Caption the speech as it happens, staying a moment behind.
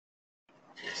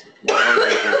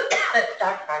That's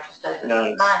Dr. Rogers does it.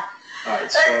 No. Mine. All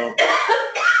right, so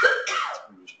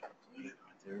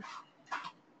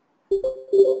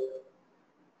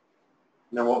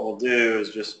now what we'll do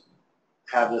is just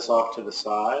have this off to the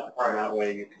side, and that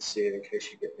way you can see it in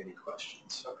case you get any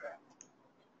questions. Okay.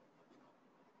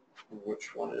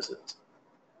 Which one is it?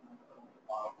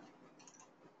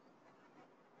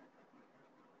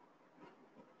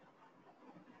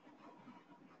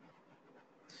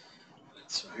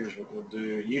 So here's what we'll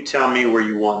do. You tell me where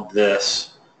you want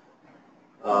this.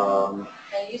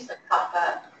 They used to pop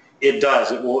up. It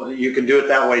does. It will. You can do it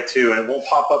that way too, and it won't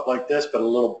pop up like this, but a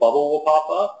little bubble will pop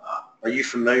up. Are you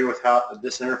familiar with how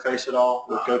this interface at all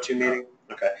with GoToMeeting?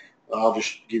 Okay. Well, I'll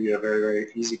just give you a very, very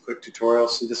easy, quick tutorial.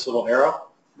 See this little arrow?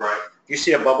 Right. If you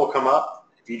see a bubble come up,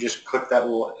 if you just click that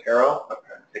little arrow,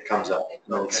 it comes up.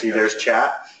 And then see there's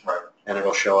chat, and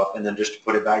it'll show up. And then just to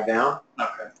put it back down,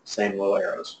 same little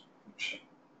arrows.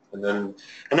 And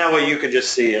that way you can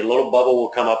just see a little bubble will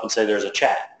come up and say there's a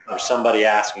chat or somebody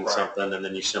asking something, and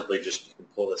then you simply just you can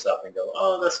pull this up and go,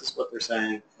 oh, this is what they're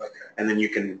saying, and then you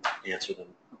can answer them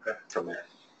from there.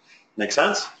 Make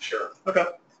sense? Sure. Okay.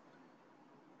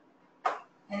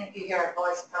 And if you hear a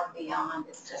voice from beyond,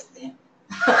 it's just them.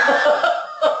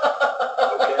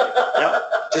 Yep.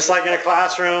 Just like in a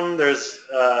classroom, there's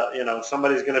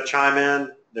somebody's going to chime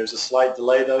in. There's a slight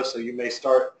delay though, so you may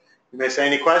say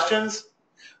any questions.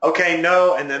 Okay,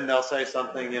 no, and then they'll say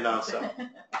something, so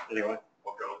anyway.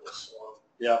 We'll go this slow.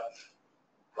 Yeah.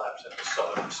 Laps into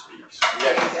southern speaks.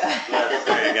 Yes.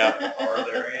 There you go. Are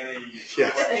there any?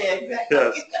 Yes.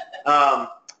 Exactly. Yes.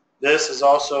 This is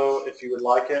also, if you would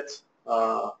like it,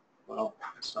 well,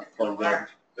 it's not plugged in.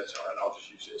 That's all right. I'll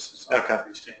just use this. It's Okay.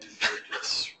 not standing here.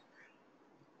 Just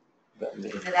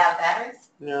Is it out of batteries?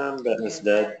 Yeah, I'm betting it's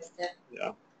dead.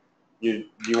 Yeah. Do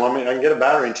you want me? I can get a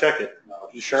battery and check it. no.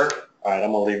 You sure? All right,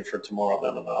 I'm gonna leave it for tomorrow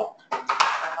then, and I'll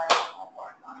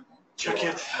check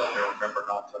it. Let me remember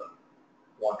not to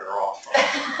wander off.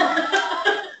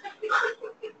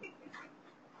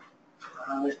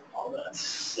 All that's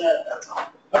set. That's all.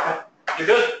 Okay. You're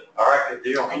good. All right. Good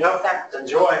deal. Yep.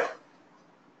 Enjoy. Would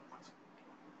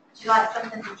you like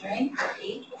something to drink or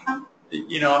eat or something?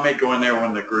 I may go in there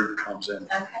when the group comes in.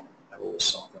 Okay. Have a little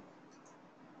something.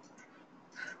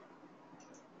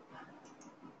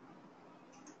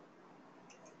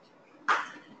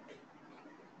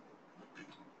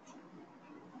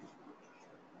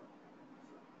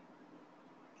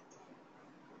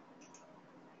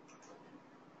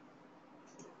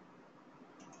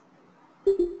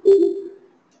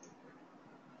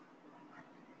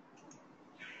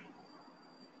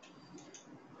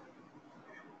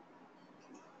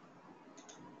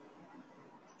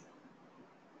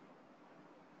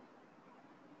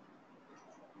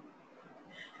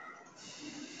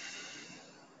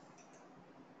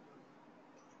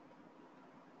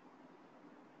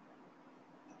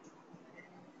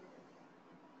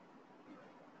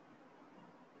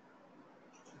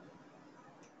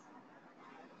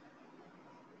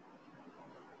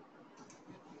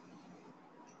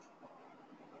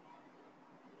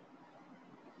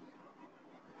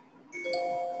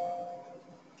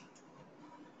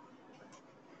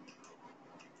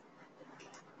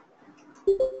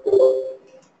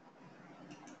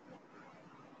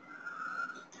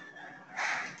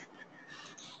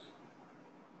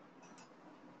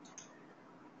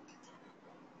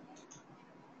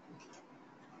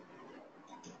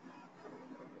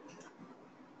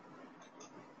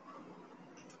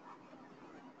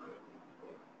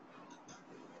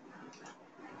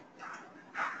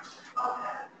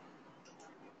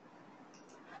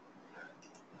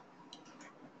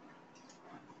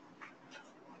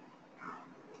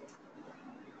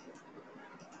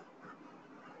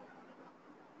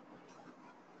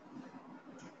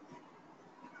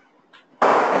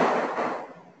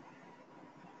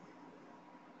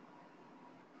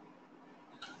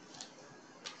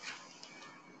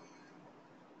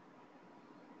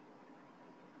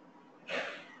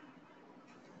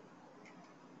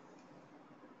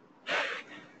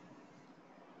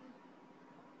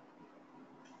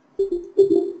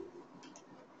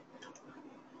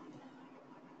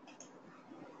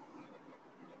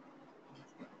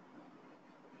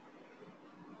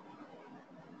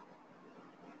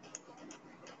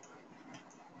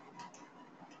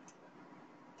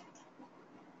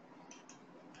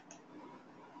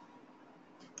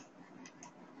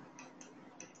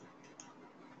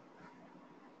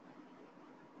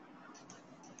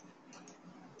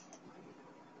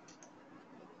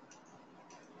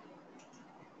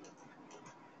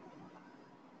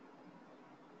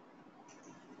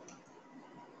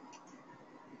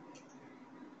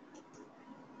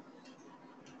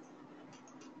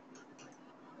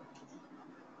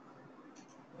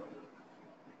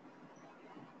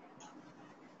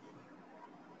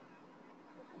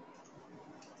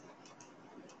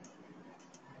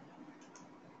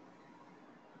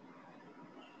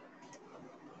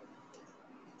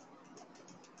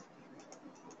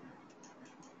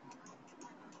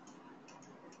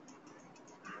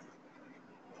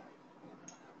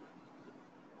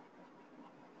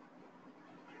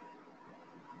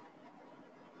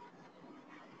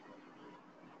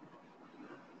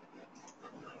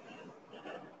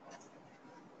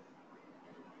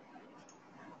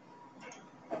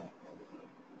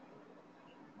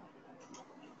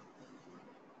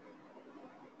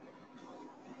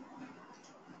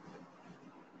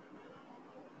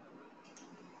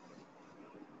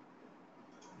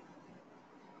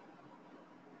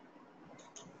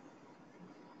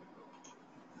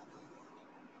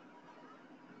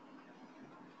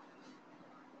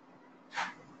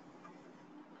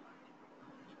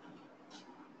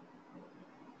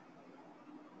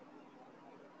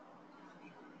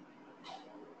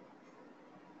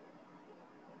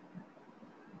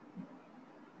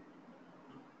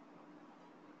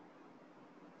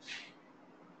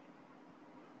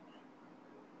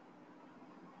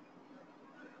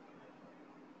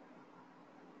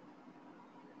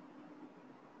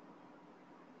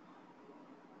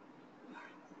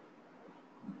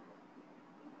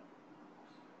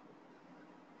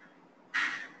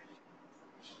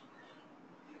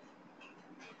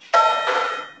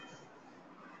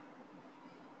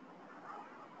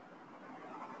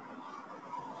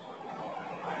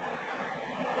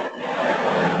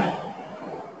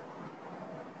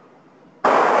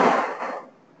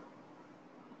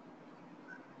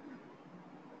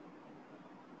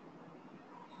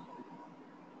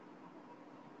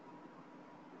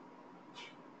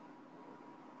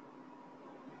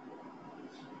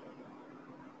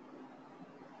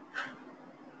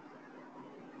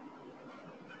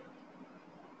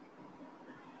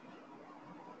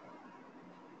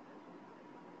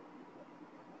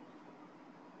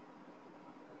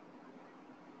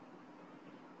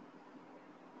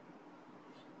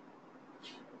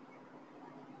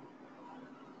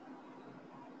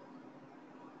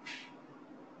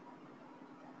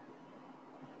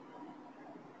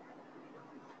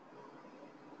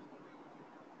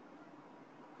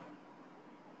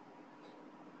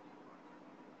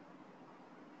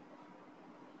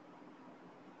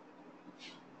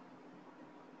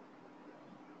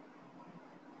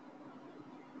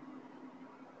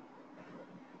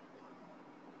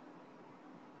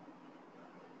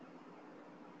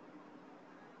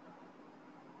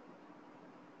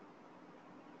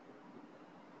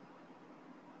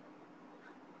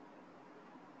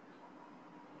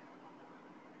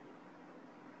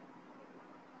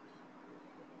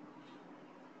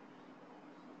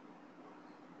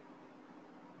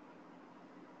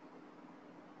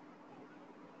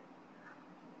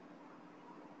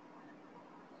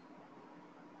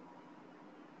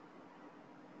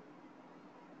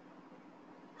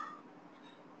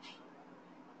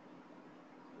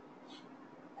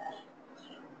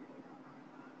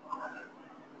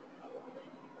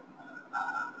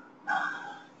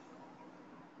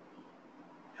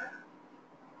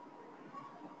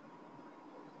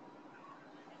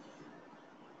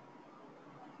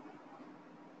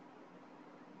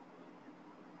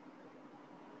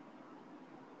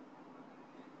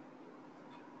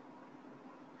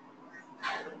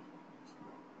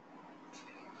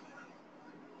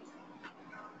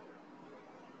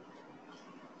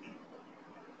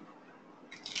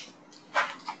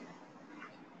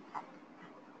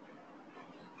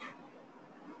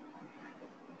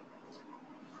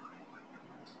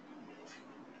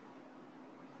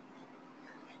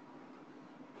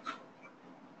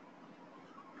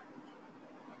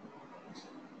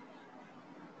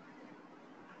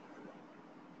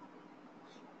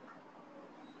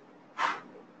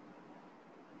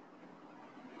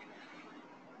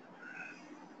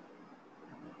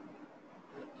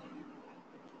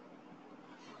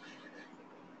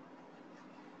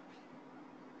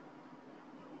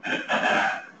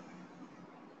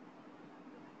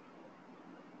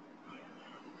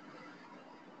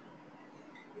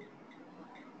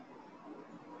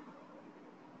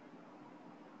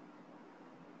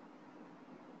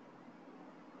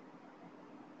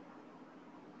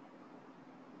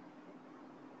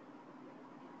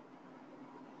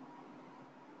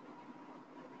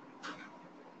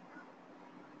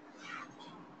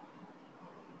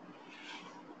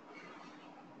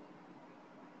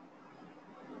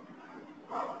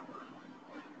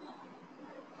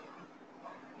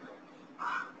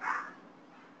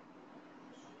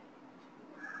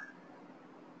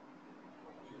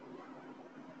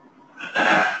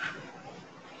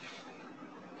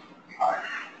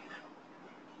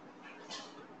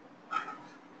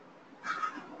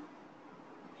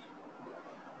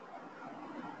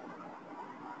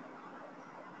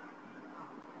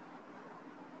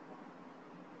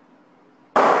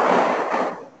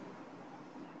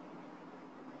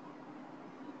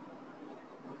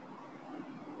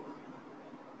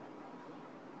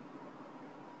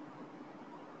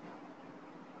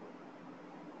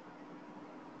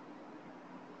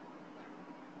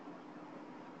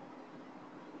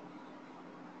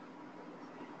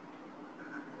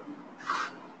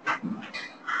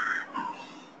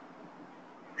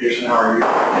 Pearson, how are you?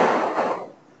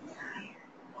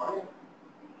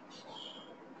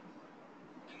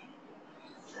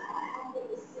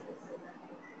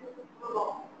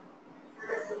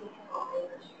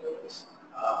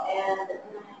 And then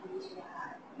I need to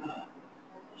have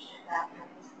push it back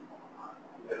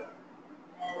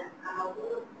and I'm a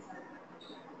little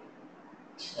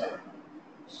concerned.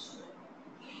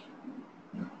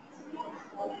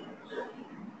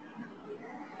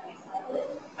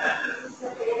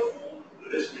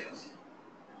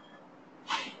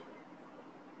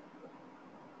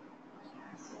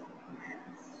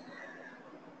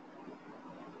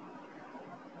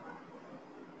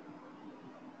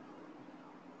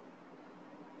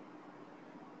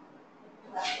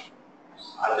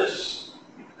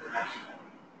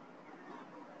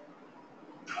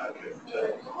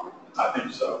 I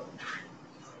think so.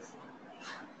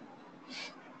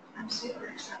 I'm super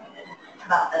excited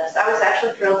about this. I was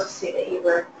actually thrilled to see that you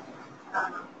were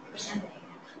presenting.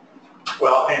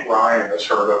 Well, I think Ryan has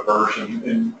heard a version,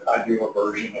 and I do a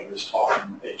version of his talk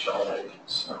in HLA.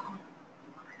 So.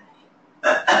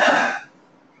 Yeah,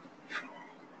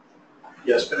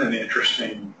 it's been an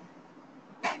interesting.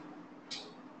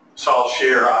 So I'll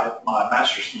share. My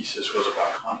master's thesis was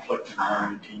about conflict in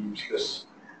learning teams because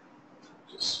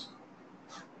just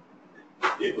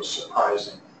it was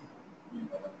surprising, you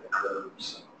know, when it occurred.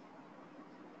 So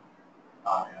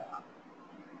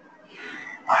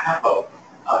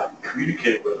I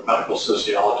communicated with a medical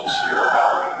sociologist here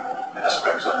about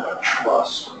aspects of like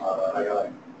trust.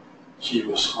 She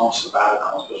was on sabbatical.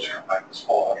 I was supposed to come back this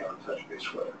fall. I got to touch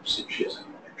base with her and see if she has any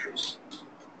interest.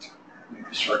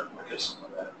 Maybe start to look at some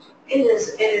of that. It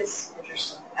is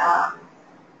interesting. I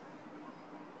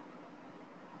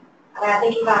mean, I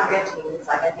think you found a good team. It's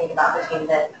like I think about the team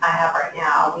that I have right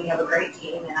now. We have a great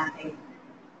team, and I think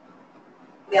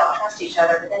we all trust each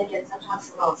other. But then again, sometimes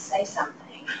someone will say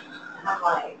something, and I'm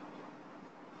like,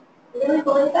 you really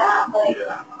believe that? Like,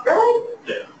 Yeah. really?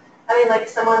 Yeah. I mean, like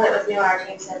someone that was new on our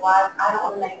team said, well, I don't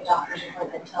want to make a doctor's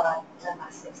appointment until I've done my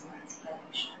 6 months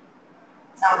evaluation.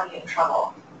 So I'm going to get in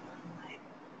trouble.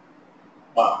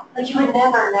 Wow. Like you would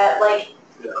never know, like,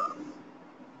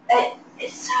 Yeah.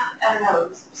 it's so, I don't know, it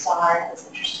was bizarre, it was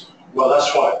interesting. Well,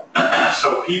 that's what,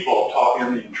 so people talk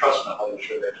in the entrustment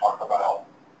literature, they talk about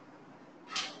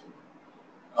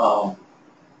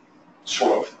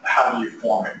sort of how do you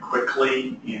form it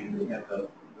quickly, and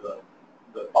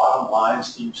the bottom line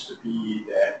seems to be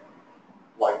that,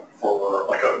 like for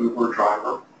like a Uber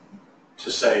driver,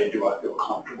 to say, do I feel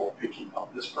comfortable picking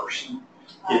up this person?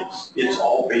 It's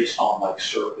all based on like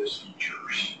service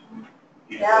features.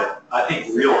 Yeah. I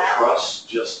think real trust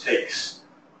just takes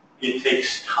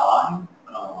time.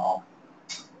 I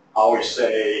always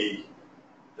say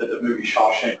that the movie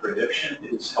Shawshank Redemption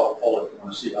is helpful if you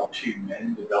want to see how two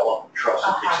men develop trust.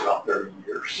 It takes about 30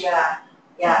 years. Yeah,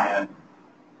 yeah. And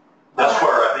that's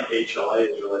where I think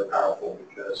HLA is really powerful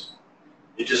because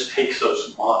it just takes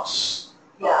those months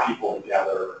of people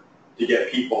together to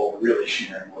get people really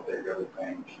sharing what they really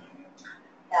think.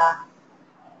 Yeah.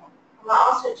 Well,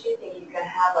 I also too think you can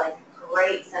have like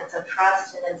great sense of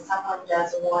trust, and then someone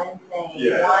does one thing,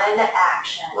 one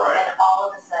action, and all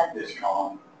of a sudden it's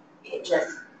gone. It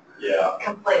just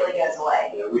completely goes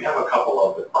away. Yeah, we have a couple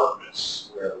of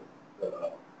departments where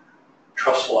the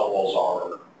trust levels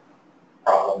are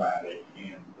problematic,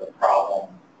 and the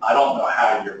problem, I don't know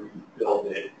how you rebuild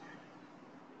it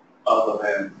other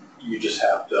than you just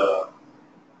have to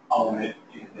own it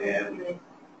and then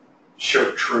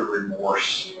show true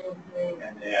remorse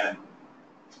and then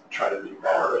try to do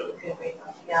better.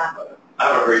 Yeah. I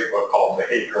have a great book called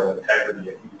Behavioral Integrity,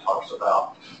 and he talks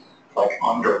about like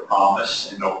under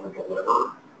promise and over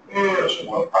deliver. Because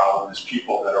one problem is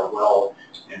people that are well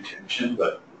intentioned,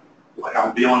 but like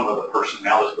I'm dealing with a person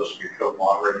now that's supposed to be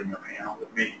co-moderating a panel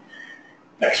with me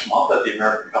next month at the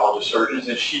American College of Surgeons,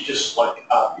 and she just like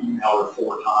I've emailed her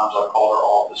 4 times, I called her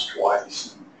office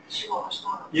twice. And she won't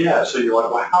respond. Yeah, so you're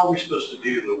like, well, how are we supposed to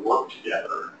do the work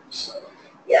together? So,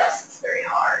 yes, it's very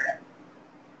hard.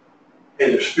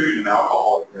 Hey, there's food and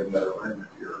alcohol in the other room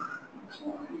if you're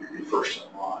you'd be first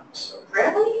in line. So.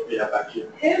 Really? Yeah, back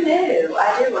here. Who knew?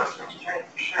 I do want to drink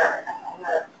for sure. I'm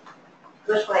gonna,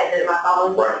 which way is it? Am I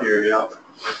following you? Right here, yeah.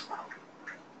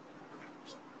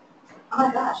 Oh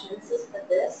my gosh, and this is for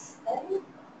this thing?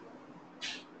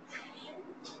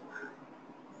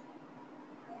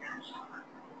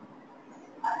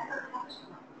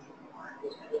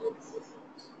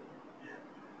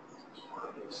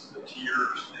 The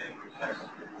TIERS thing.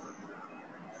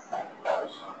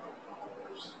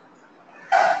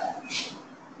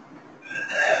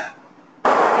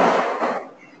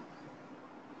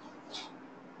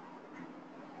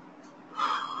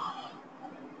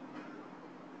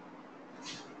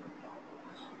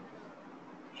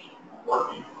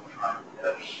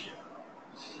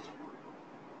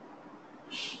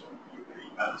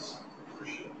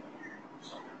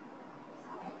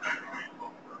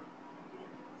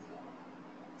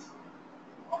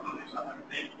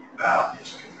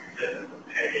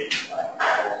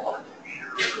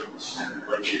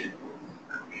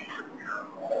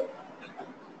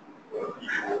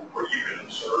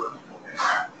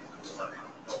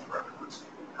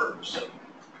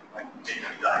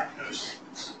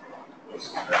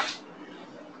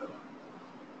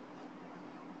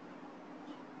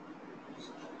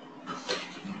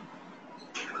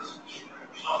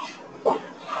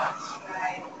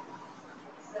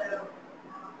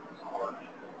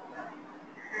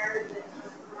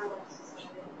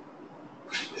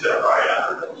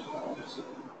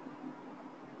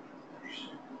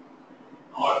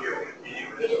 I'll be able to continue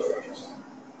with this.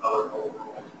 Other rules,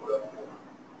 whatever.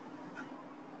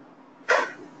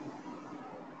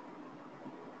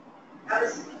 I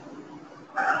was,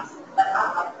 but I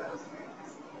like those things.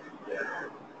 Yeah.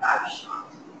 I was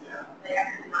shocked. Yeah. They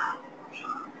are not even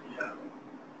shocked. Yeah.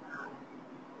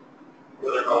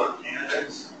 Were there other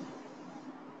candidates?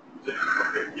 Did you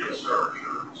give us our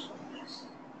assurance?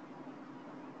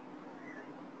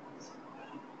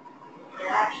 It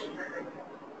actually hurt me.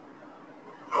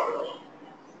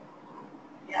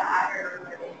 Yeah, I heard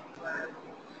everybody were.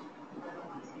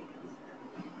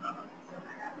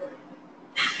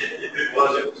 If it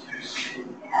was too soon.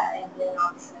 Yeah, and then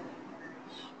also.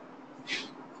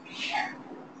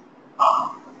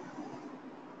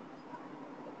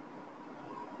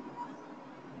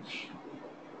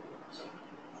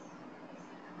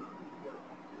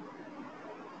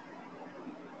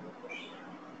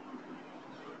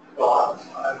 Well,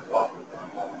 I thought with them.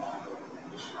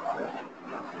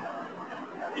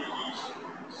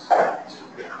 It's a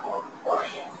good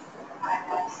question. I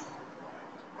guess.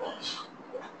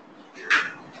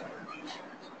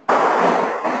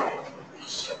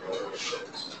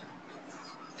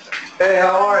 Hey,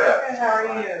 how are you? Good, how are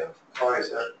you? How are you,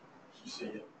 sir? See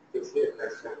you. Good to see you.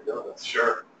 Thanks for doing this.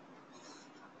 Sure.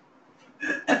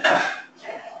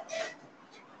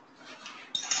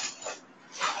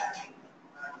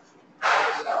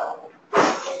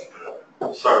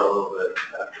 We'll start a little bit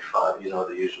after 5, you know,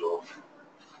 the usual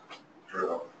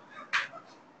drill.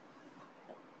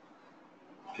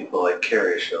 People like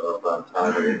Carrie show up on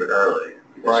time or even early.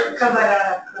 Right. Because I don't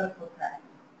have clinical practice.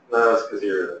 No, that's because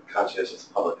you're a conscientious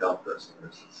public health person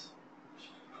versus.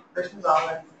 Versus all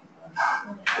this.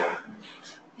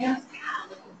 Yeah.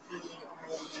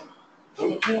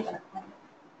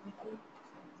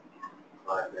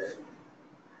 Fine, man.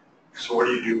 So what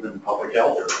do you do in public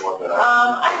health or what?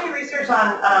 I do research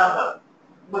on,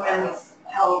 women's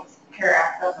health care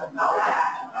access and all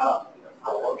that. Oh,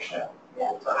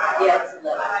 Yes. I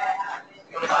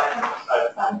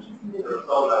was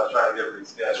trying to get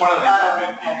rescheduled. That's one of the things I've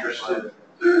been interested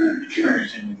in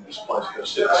experiencing in this place,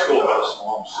 because the school has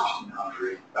almost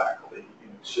 1,600 faculty.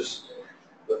 And it's just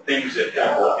the things that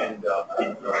people end up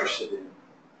being interested in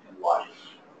life.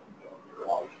 Your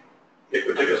life. It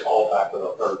took us all back to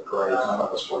the 3rd grade. None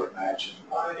of us would imagine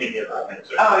any of the things.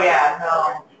 Oh, yeah,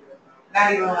 no.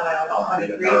 Not even when I was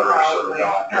 23 probably.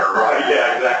 Right,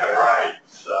 yeah, exactly right.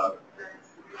 So.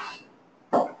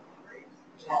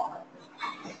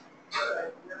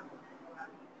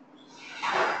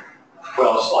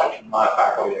 Well, it's like my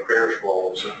faculty affairs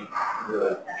role is a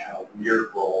really kind of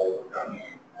weird role.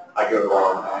 I go to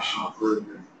our national group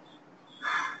and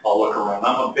I'll look around.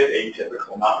 I'm a bit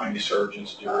atypical. Not many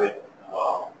surgeons do it.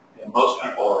 And most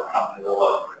people are kind of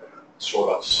more sort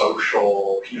of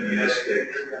social, humanistic,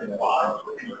 environment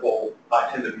for people. I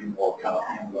tend to be more kind of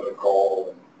analytical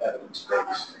and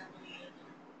evidence-based.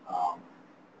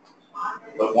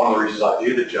 But one of the reasons I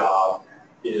do the job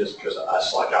is because I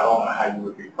don't know how you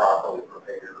would be properly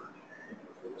prepared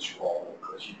for this role,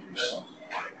 because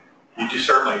you do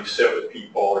certainly sit with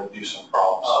people, and you do some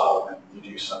problem solving, you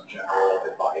do some general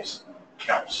advice and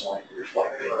counseling,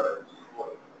 reflecting.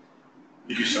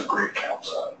 You do some grief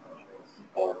counseling.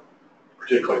 People,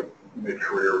 particularly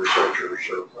mid-career researchers,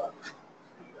 are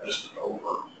just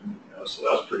over. So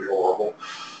that's pretty horrible.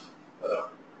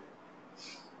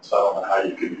 So I don't know how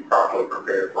you could be properly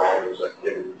prepared for all those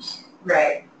activities.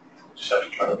 Right. You just have to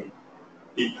try to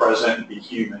be present, be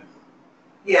human.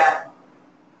 Yeah.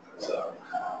 So.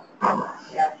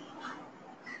 Yeah.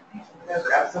 Go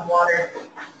grab some water.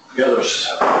 Yeah, there's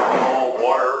all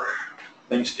water,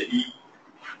 things to eat.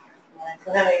 Yeah,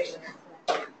 so that makes sense.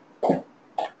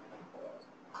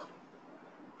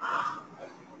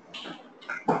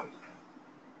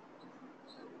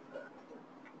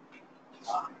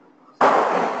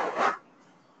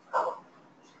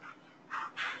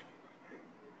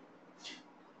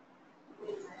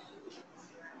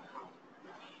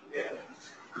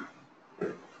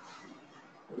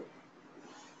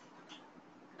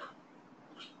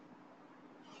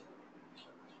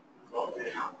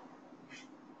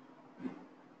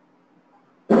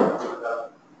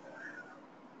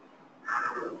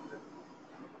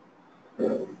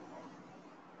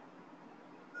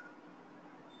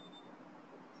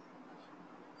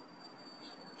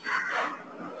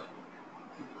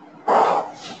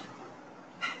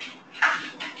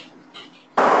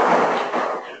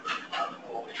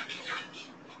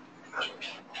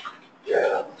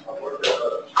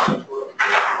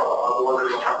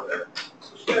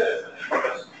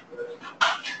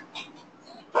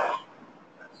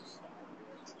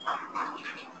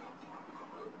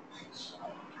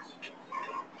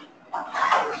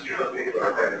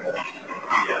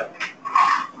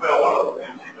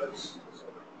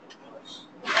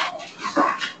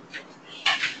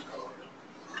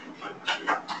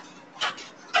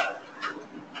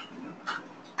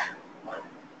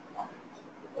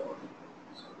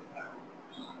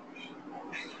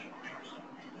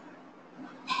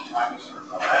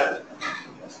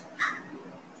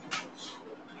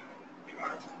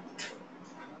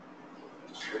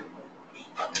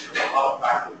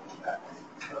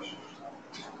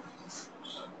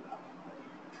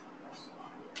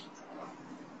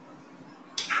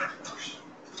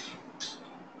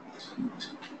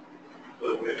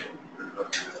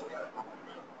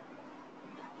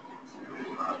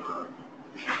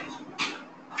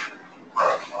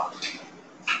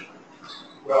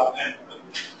 Well, and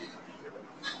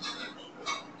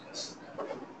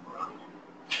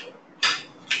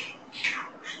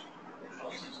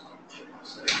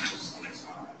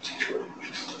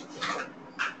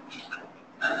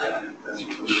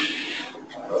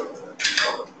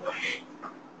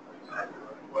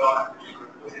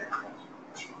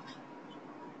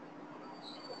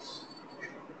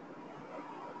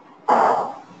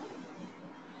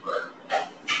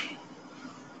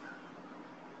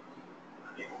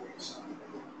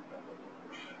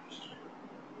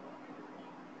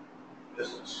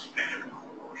business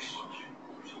course.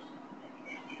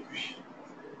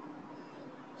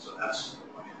 So that's the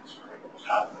way it's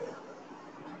out there.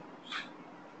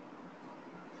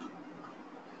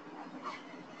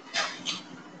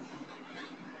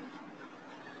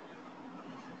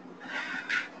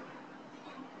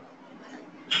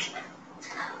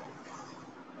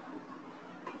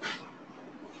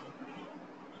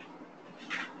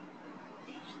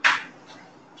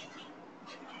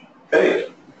 Hey,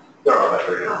 they're all back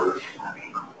there.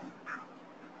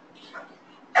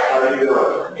 How are you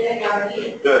doing? Good, how are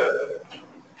you? Good.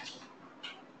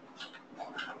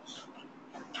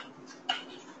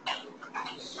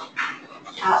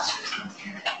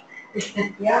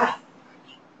 Yeah.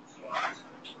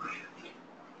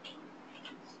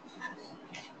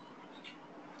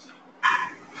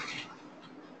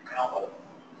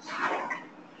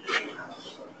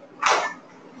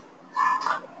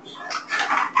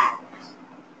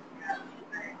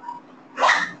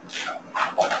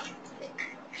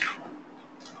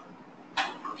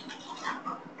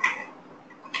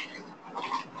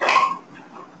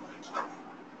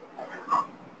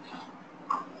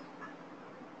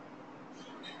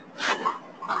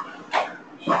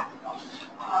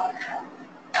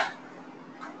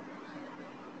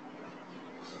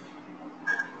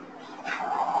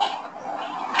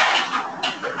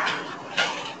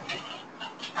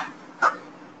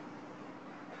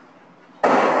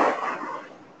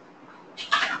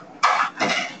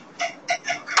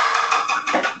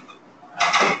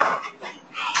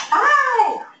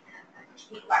 Hi.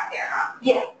 He's back there, huh?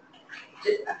 Yeah.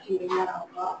 Just a few minutes. How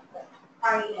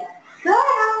are you doing? Good, how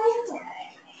are you doing?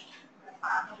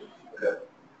 Good.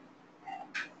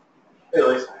 Hey,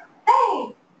 Lisa.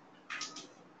 Hey.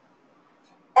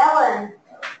 Ellen.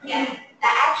 Yeah.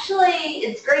 Actually,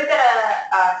 it's great that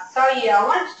I saw you. I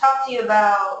wanted to talk to you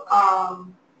about,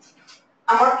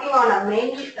 I'm working on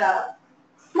a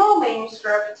small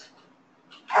manuscript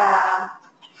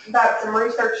about some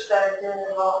research that I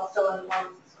did while I was still in one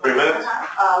school. 3 minutes?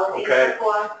 With Okay.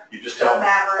 Equal, You just tell me.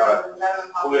 Maverick, and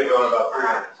We'll get going about 3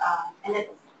 minutes. And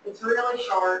it's really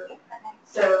short,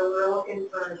 so we're looking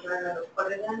for a journal to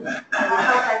put it in. And I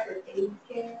contacted AIDS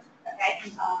Care.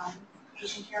 Okay.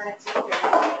 Patient care next week.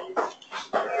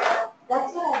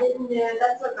 That's what I didn't know.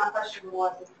 That's what my question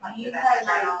was. You had an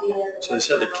idea. So they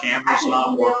said the camera's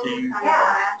not working.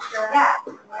 Yeah. Yeah.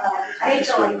 I hate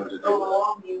to like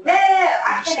overwhelm you. No,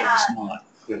 I They said can, it's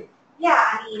not.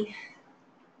 yeah, I mean,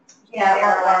 yeah,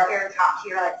 they're like your top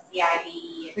tier, like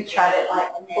CIB. We tried it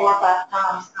like 4 or 5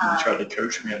 times. You tried to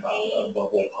coach me about a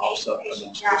bubble pops up and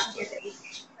I'm supposed to.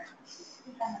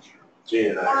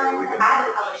 Gene and I, we I can.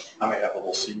 haven't published. I may have a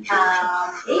little seizure or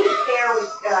something. AIDS Care was,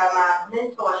 my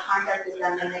mentor contacted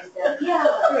them and they said, yeah,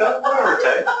 Whatever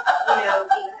it takes. you know,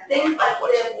 things like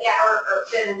this, yeah, or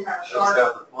fit in terms of Just short.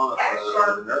 have the fun. Yeah,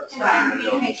 short.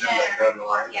 Communication.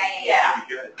 Yeah.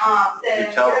 Good. So You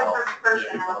you're tell the them. first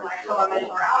person I was like, oh, my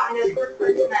mentor, oh, I know the first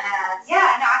person that has.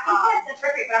 Yeah, no, I think that's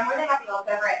perfect, but I'm more than happy to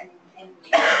look over it and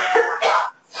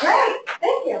Great,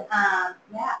 thank you.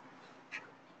 yeah.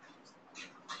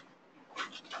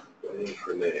 Waiting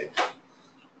for me.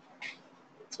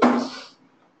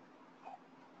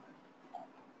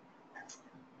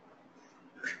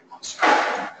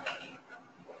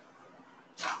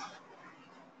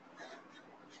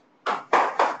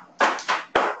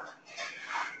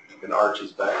 And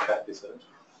Archie's back, Kathy said.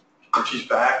 And she's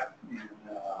back. And,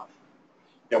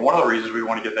 yeah, one of the reasons we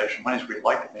want to get the extra money is we'd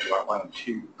like to think about running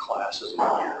 2 classes a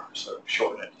year, so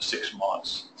shorten it to 6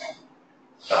 months.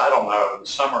 But I don't know, the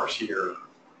summer's here,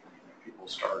 people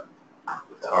start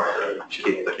It's hard to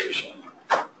keep the, vacation.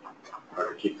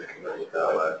 hard to keep the committee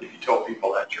that way. If you tell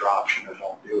people that's your option or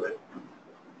don't do it.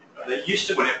 They used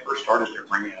to, when it first started, they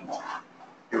bring in,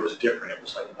 it was different, it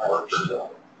was like March.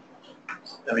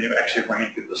 I mean, it actually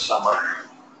ran through the summer.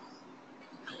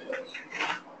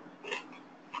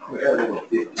 We had over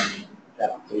 50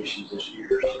 applications this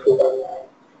year, so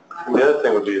And the other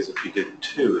thing would be is if you did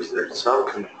two, is there some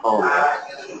component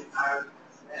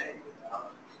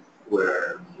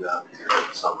where you have to do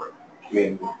it summer? I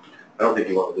mean, I don't think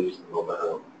you want to lose the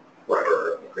momentum. Right.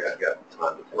 Or okay, I've got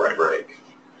time to take a break.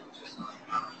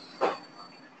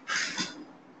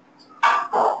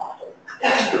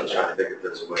 I'm trying to think if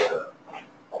there's a way to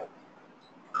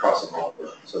cross them off,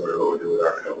 similar to what we do with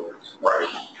our cohorts. Right.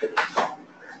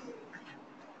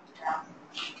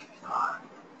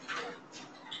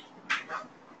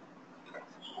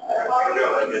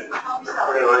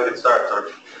 We're going to get started, so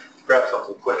grab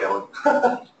something quick, Ellen.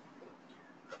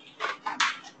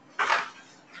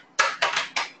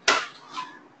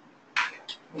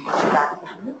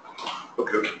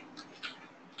 Okay.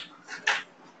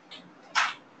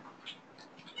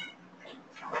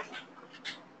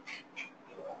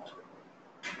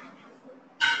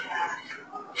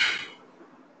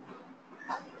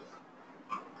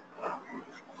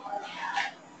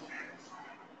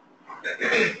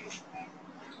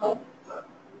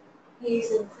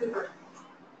 He's in Cooper.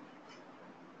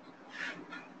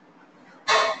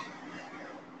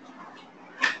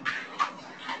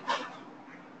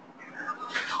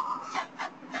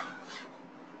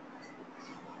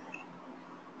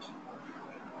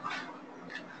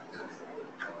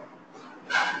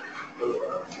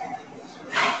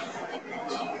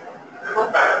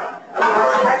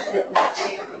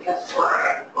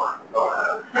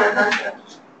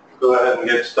 Go ahead and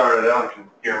get started. Ellen can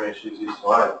hear me. She's used to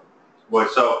mine. Boy,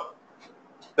 so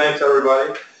thanks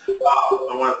everybody.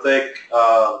 I want to thank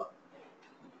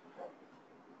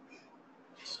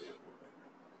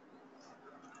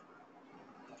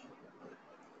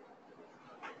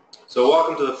so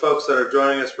welcome to the folks that are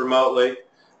joining us remotely.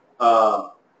 I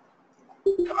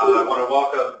want to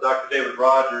welcome Dr. David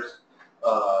Rogers.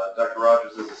 Dr.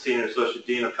 Rogers is the Senior Associate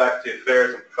Dean of Faculty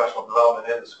Affairs and Professional Development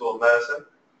in the School of Medicine.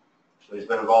 He's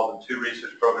been involved in 2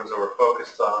 research programs that were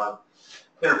focused on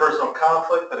interpersonal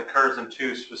conflict that occurs in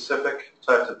 2 specific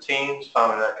types of teams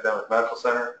found in an academic medical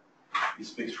center. He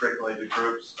speaks frequently to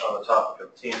groups on the topic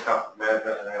of team conflict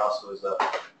management, and he also is a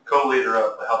co-leader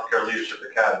of the Healthcare Leadership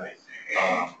Academy.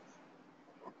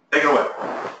 Take it away.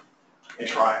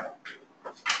 Thanks, Ryan.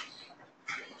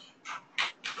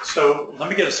 So let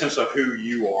me get a sense of who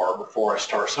you are before I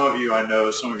start. Some of you I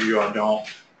know, some of you I don't.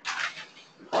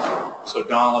 So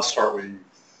Don, let's start with you.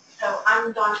 So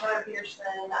I'm Dawn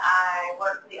Taylor-Peterson. I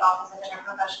work for the Office of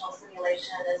Interprofessional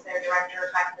Simulation as their Director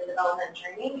of Faculty Development and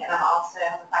Training, and I also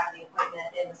have a faculty appointment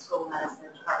in the School of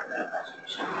Medicine Department of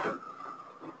Education.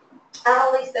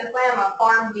 I'm Elise Simply. I'm a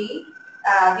Pharm D,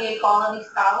 VA Quality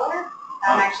Scholar.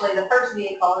 I'm actually the first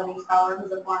VA Quality Scholar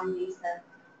who's a Pharm D, so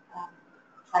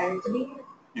excited to be here.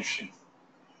 Interesting.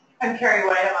 I'm Carrie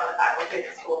White. I'm on the faculty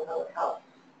at the School of Public Health.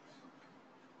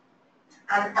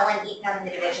 I'm Ellen Eaton. I'm in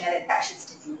the Division of Infectious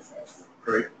Diseases.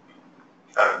 Great.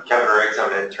 I'm Kevin Riggs. I'm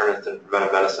an internist in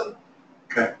preventive medicine.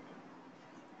 Okay.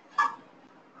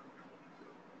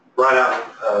 Right out,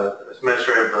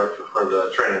 administrative director for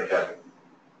the training academy.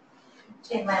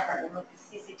 Jane Lambert. I'm with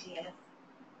the CCTS.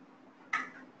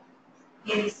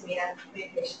 Andy Samita,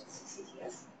 Communications,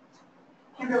 CCTS.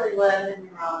 Kimberly Lynn in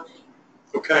Neurology.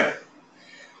 Okay.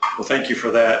 Well, thank you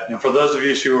for that. And for those of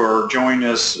you who are joining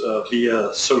us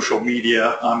via social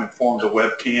media, I'm informed the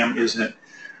webcam isn't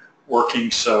working,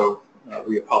 so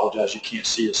we apologize you can't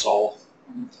see us all.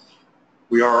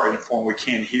 We are informed we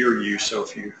can't hear you, so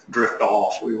if you drift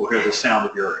off, we will hear the sound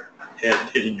of your head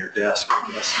hitting your desk,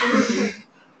 I guess.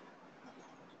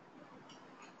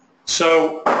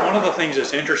 So one of the things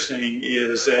that's interesting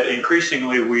is that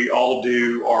increasingly we all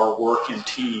do our work in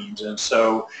teams, and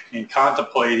so in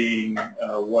contemplating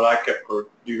what I could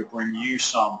do to bring you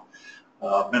some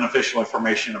beneficial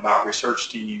information about research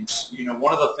teams, you know,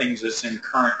 one of the things that's in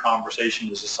current conversation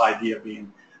is this idea of being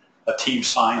a team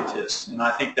scientist, and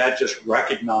I think that just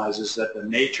recognizes that the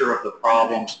nature of the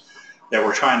problems that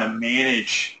we're trying to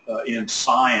manage in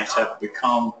science have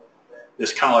become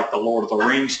this kind of like the Lord of the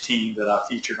Rings team that I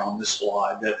featured on this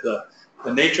slide, that the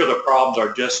nature of the problems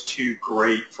are just too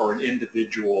great for an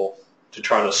individual to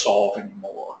try to solve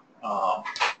anymore.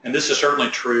 And this is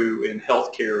certainly true in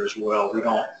healthcare as well. We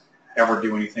don't ever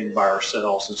do anything by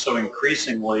ourselves. And so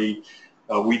increasingly,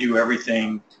 we do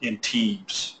everything in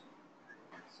teams.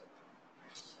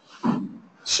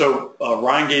 So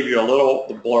Ryan gave you a little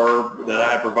blurb that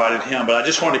I provided him, but I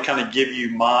just wanted to kind of give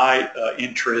you my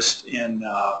interest in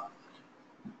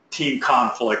team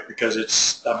conflict because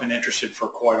I've been interested for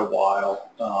quite a while.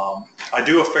 I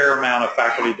do a fair amount of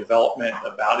faculty development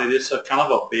about it. It's a kind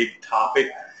of a big topic,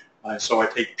 so I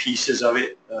take pieces of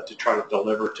it to try to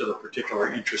deliver to the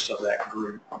particular interest of that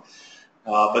group.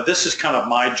 But this is kind of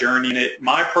my journey.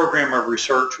 My program of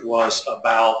research was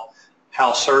about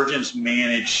how surgeons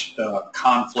manage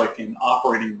conflict in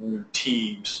operating room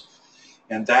teams.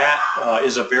 And that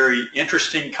is a very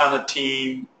interesting kind of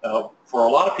team. For a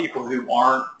lot of people who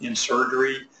aren't in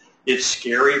surgery, it's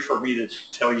scary for me to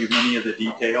tell you many of the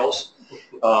details.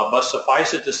 But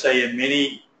suffice it to say, in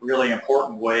many really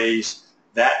important ways,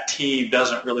 that team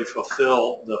doesn't really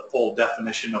fulfill the full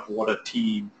definition of what a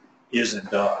team is and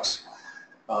does.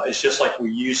 It's just like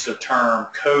we use the term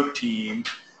code team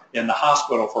in the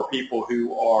hospital for people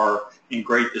who are in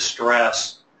great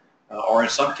distress or in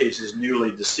some cases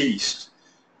newly deceased.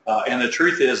 And the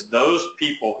truth is those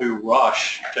people who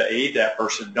rush to aid that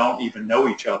person don't even know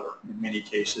each other in many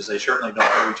cases. They certainly don't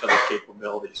know each other's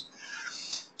capabilities.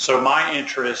 So my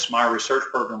interest, my research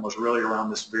program was really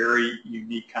around this very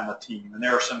unique kind of team. And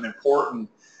there are some important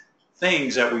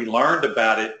things that we learned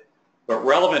about it, but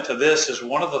relevant to this is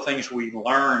one of the things we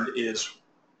learned is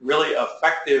really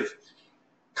effective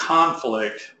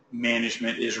conflict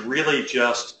management is really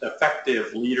just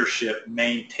effective leadership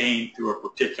maintained through a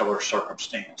particular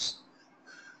circumstance.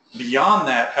 Beyond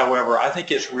that, however, I think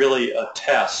it's really a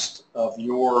test of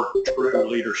your true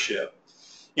leadership.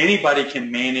 Anybody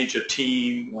can manage a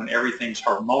team when everything's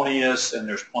harmonious and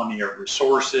there's plenty of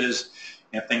resources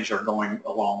and things are going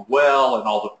along well and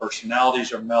all the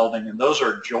personalities are melding, and those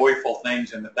are joyful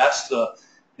things, and if that's the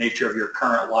nature of your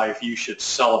current life, you should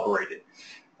celebrate it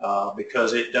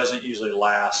because it doesn't usually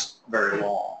last very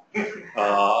long.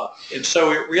 And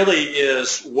so it really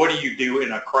is, what do you do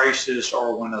in a crisis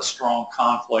or when a strong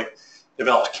conflict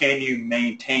develops? Can you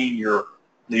maintain your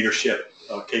leadership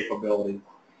capability?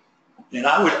 And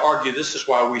I would argue this is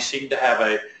why we seem to have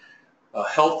a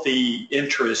healthy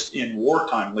interest in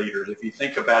wartime leaders. If you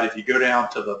think about it, if you go down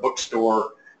to the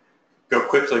bookstore, go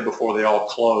quickly before they all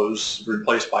close,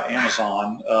 replaced by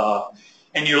Amazon,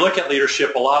 and you look at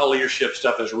leadership, a lot of leadership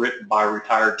stuff is written by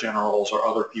retired generals or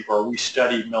other people, or we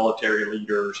study military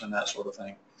leaders and that sort of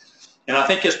thing. And I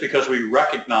think it's because we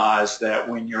recognize that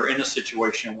when you're in a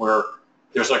situation where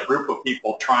there's a group of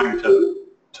people trying to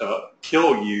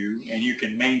kill you and you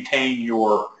can maintain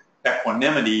your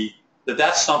equanimity,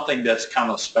 that's something that's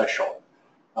kind of special.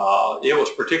 It was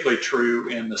particularly true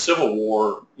in the Civil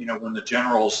War, you know, when the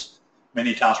generals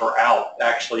many times were out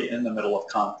actually in the middle of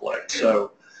conflict.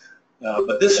 So,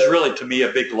 but this is really, to me,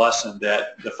 a big lesson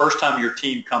that the first time your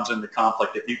team comes into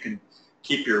conflict, if you can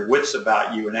keep your wits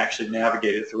about you and actually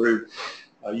navigate it through,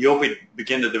 you'll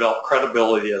begin to develop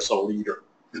credibility as a leader.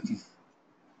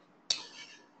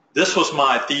 This was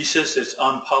my thesis. It's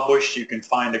unpublished. You can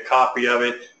find a copy of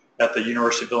it at the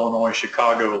University of Illinois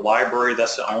Chicago Library.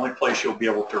 That's the only place you'll be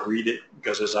able to read it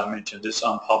because, as I mentioned, it's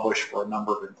unpublished for a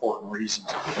number of important reasons.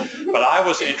 But I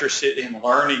was interested in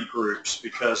learning groups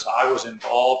because I was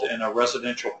involved in a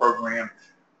residential program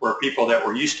where people that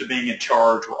were used to being in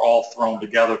charge were all thrown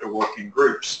together to work in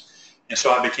groups. And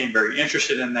so I became very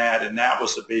interested in that, and that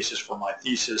was the basis for my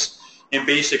thesis. And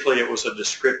basically it was a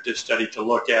descriptive study to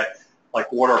look at,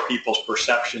 like, what are people's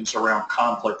perceptions around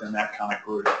conflict in that kind of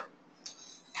group.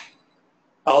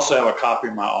 I also have a copy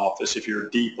in my office. If you're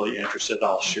deeply interested,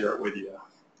 I'll share it with you.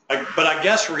 But I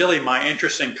guess really my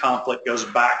interest in conflict goes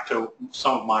back to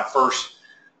some of my first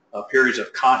periods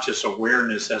of conscious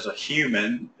awareness as a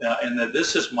human, and that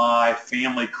this is my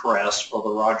family crest for the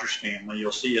Rogers family.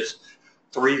 You'll see it's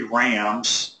 3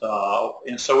 rams,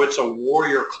 and so it's a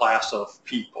warrior class of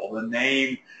people. The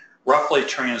name roughly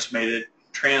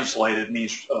translated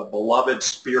means beloved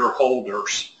spear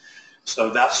holders.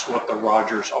 So that's what the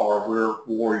Rogers are. We're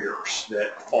warriors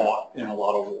that fought in a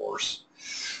lot of wars.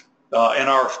 And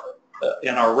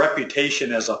our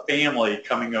reputation as a family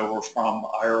coming over from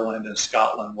Ireland and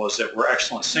Scotland was that we're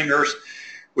excellent singers,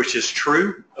 which is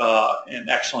true, and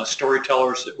excellent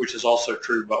storytellers, which is also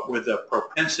true, but with a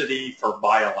propensity for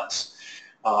violence.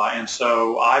 And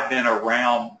so I've been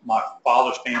around, my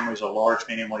father's family is a large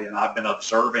family, and I've been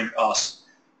observing us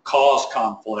cause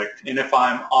conflict, and if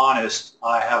I'm honest,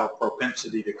 I have a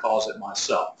propensity to cause it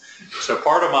myself. So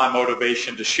part of my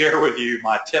motivation to share with you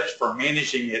my tips for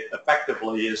managing it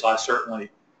effectively is I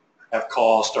certainly have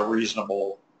caused a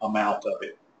reasonable amount of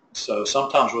it. So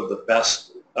sometimes with the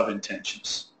best of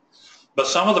intentions. But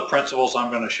some of the principles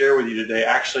I'm going to share with you today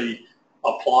actually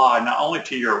apply not only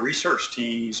to your research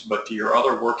teams, but to your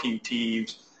other working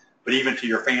teams, but even to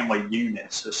your family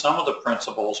units. So some of the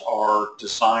principles are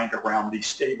designed around these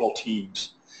stable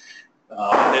teams.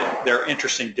 There are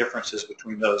interesting differences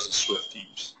between those and SWIFT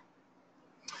teams.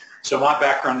 So my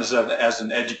background is as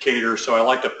an educator, so I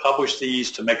like to publish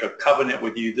these to make a covenant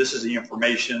with you. This is the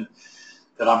information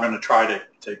that I'm going to try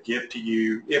to give to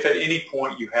you. If at any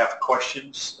point you have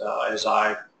questions as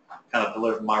I kind of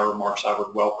deliver my remarks, I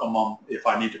would welcome them. If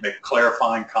I need to make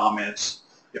clarifying comments,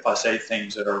 if I say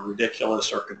things that are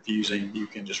ridiculous or confusing, you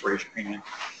can just raise your hand.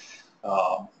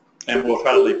 And we'll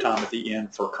try to leave time at the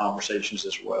end for conversations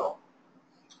as well.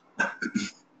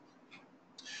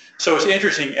 So it's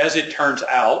interesting, as it turns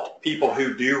out, people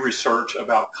who do research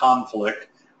about conflict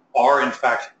are in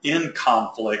fact in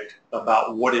conflict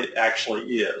about what it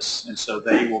actually is. And so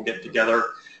they will get together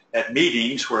at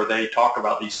meetings where they talk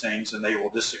about these things and they will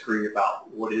disagree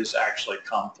about what is actually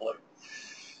conflict.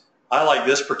 I like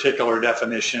this particular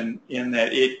definition in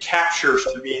that it captures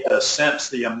to me the sense,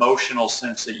 the emotional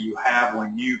sense that you have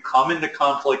when you come into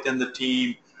conflict in the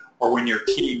team or when your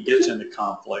team gets into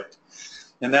conflict.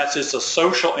 And that's it's a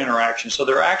social interaction. So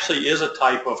there actually is a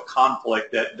type of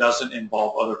conflict that doesn't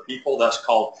involve other people. That's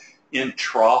called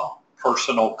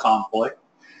intrapersonal conflict.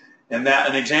 And that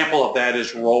an example of that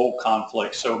is role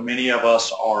conflict. So many of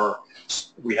us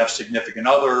we have significant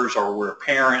others, or we're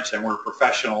parents and we're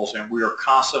professionals, and we are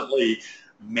constantly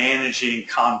managing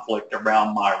conflict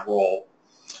around my role.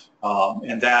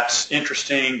 And that's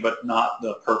interesting, but not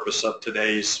the purpose of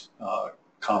today's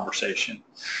conversation.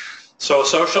 So a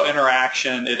social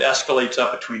interaction, it escalates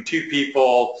up between two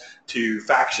people to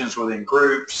factions within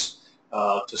groups,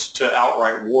 to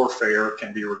outright warfare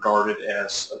can be regarded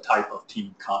as a type of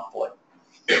team conflict.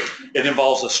 It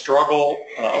involves a struggle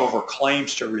over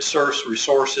claims to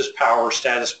resources, power,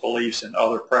 status, beliefs, and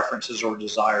other preferences or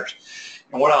desires.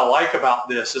 And what I like about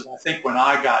this is I think when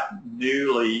I got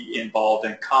newly involved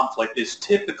in conflict, it's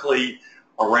typically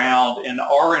around, in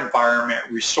our environment,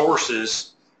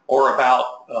 resources or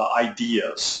about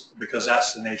ideas, because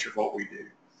that's the nature of what we do.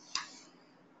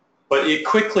 But it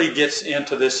quickly gets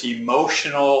into this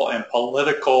emotional and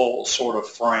political sort of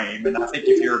frame. And I think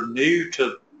if you're new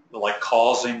to like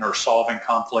causing or solving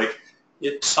conflict,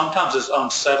 it sometimes is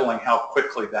unsettling how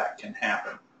quickly that can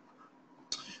happen.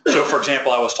 So for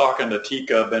example, I was talking to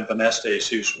Tika Benvenestes,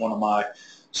 who's one of my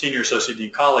senior associate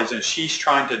dean colleagues, and she's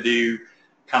trying to do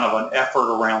kind of an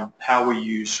effort around how we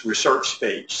use research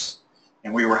space.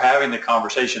 And we were having the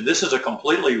conversation. This is a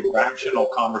completely rational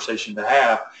conversation to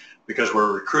have because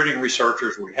we're recruiting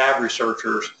researchers, we have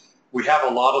researchers, we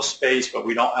have a lot of space, but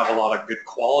we don't have a lot of good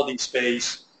quality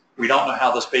space. We don't know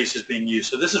how the space is being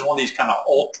used. So this is one of these kind of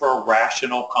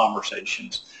ultra-rational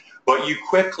conversations. But you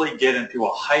quickly get into a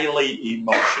highly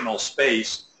emotional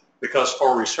space because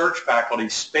for research faculty,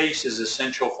 space is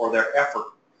essential for their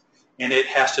effort. And it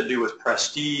has to do with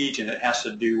prestige, and it has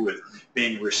to do with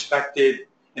being respected.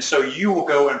 And so you will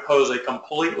go and pose a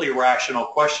completely rational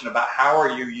question about how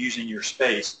are you using your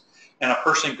space, and a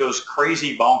person goes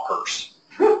crazy bonkers.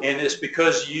 And it's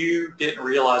because you didn't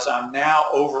realize I'm now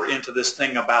over into this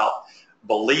thing about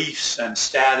beliefs and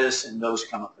status and those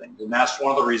kind of things. And that's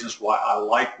one of the reasons why I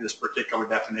like this particular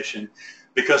definition,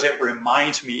 because it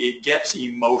reminds me it gets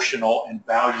emotional and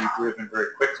value-driven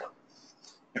very quickly.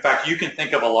 In fact, you can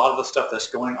think of a lot of the stuff that's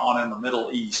going on in the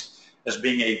Middle East as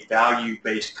being a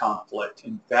value-based conflict.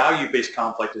 And value-based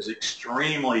conflict is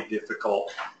extremely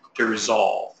difficult to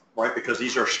resolve, right? Because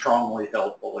these are strongly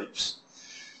held beliefs.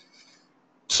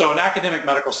 So an academic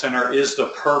medical center is the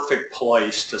perfect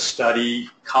place to study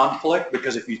conflict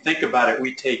because if you think about it,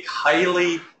 we take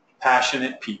highly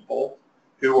passionate people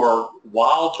who are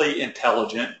wildly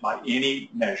intelligent by any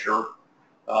measure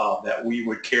that we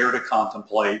would care to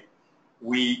contemplate.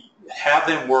 We have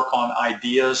them work on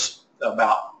ideas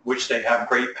about which they have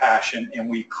great passion, and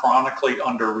we chronically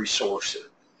under-resource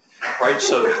it, right?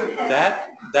 So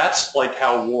that's like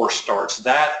how war starts.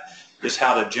 That is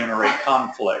how to generate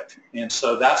conflict. And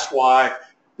so that's why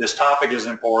this topic is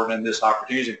important and this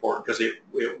opportunity is important, because it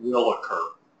will occur.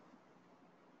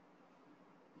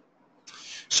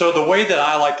 So the way that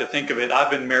I like to think of it,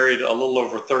 I've been married a little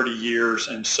over 30 years,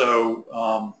 and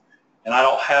so, and I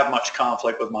don't have much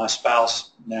conflict with my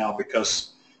spouse now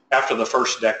because after the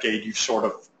first decade, you've sort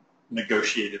of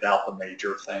negotiated out the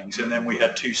major things. And then we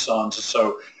had 2 sons,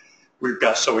 so we've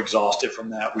got so exhausted from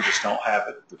that, we just don't have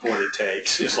it what it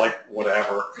takes. It's like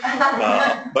whatever.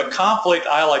 But conflict,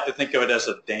 I like to think of it as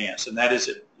a dance, and that is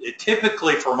it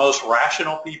typically, for most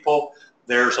rational people,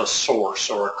 there's a source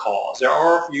or a cause. There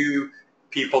are a few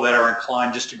people that are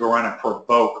inclined just to go around and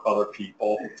provoke other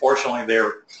people. Fortunately,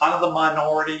 they're kind of the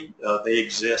minority. They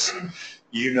exist.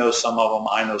 You know some of them,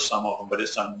 I know some of them, but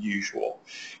it's unusual.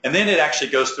 And then it actually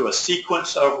goes through a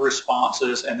sequence of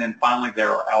responses, and then finally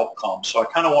there are outcomes. So I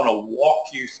kind of want to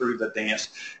walk you through the dance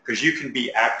because you can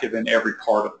be active in every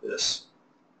part of this.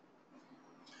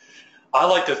 I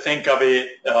like to think of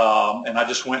it, and I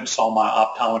just went and saw my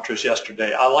optometrist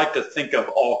yesterday. I like to think of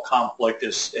all conflict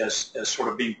as sort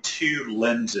of being two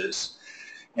lenses.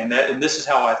 And this is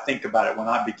how I think about it. When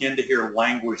I begin to hear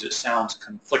language that sounds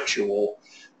conflictual,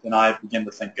 then I begin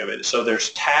to think of it. So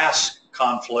there's task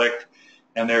conflict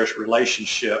and there's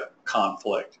relationship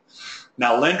conflict.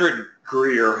 Now, Linda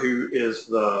Greer, who is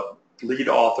the lead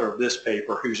author of this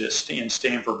paper, who's in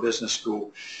Stanford Business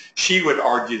School, she would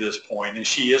argue this point, and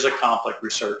she is a conflict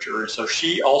researcher. And so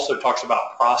she also talks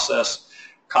about process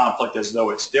conflict as though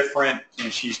it's different,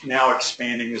 and she's now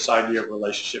expanding this idea of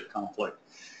relationship conflict.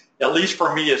 At least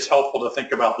for me, it's helpful to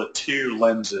think about the two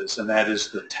lenses, and that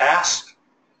is the task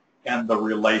and the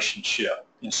relationship.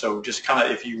 And so just kind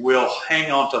of, if you will,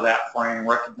 hang on to that frame,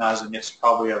 recognizing it's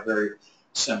probably a very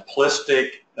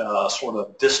simplistic sort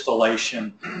of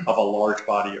distillation of a large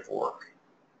body of work.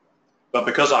 But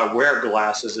because I wear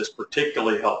glasses, it's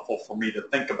particularly helpful for me to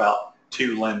think about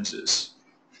two lenses.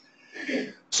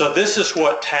 So this is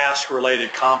what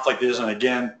task-related conflict is, and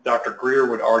again, Dr. Greer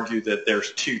would argue that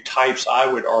there's two types.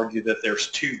 I would argue that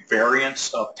there's two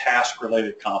variants of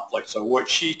task-related conflict. So what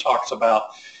she talks about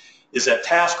is that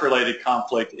task-related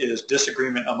conflict is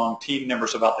disagreement among team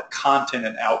members about the content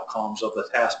and outcomes of the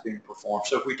task being performed.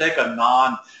 So if we take a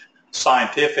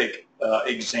non-scientific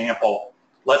example,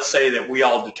 let's say that we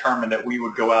all determined that we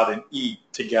would go out and eat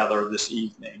together this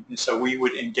evening. And so we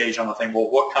would engage on the thing, well,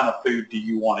 what kind of food do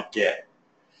you want to get?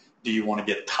 Do you want to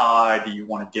get Thai? Do you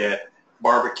want to get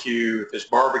barbecue? If it's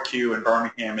barbecue in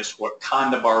Birmingham, it's what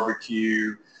kind of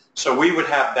barbecue? So we would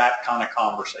have that kind of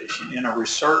conversation. In a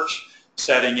research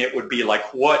setting, it would be like,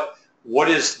 what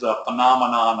is the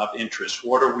phenomenon of interest?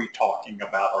 What are we talking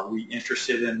about? Are we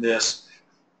interested in this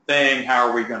thing? How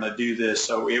are we going to do this?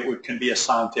 So it can be a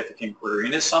scientific inquiry,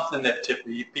 and it's something that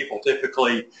people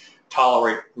typically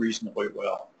tolerate reasonably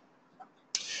well.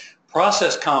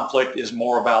 Process conflict is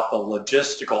more about the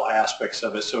logistical aspects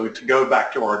of it. So to go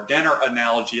back to our dinner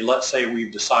analogy, let's say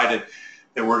we've decided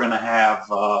that we're going to have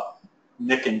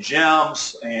Nick and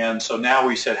Jim's, and so now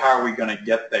we said, how are we going to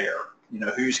get there? You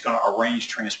know, who's going to arrange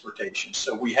transportation?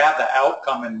 So we have the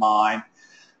outcome in mind,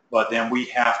 but then we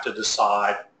have to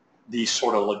decide these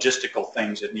sort of logistical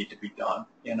things that need to be done.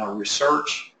 In a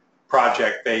research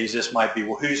project phase, this might be,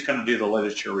 well, who's going to do the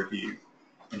literature review?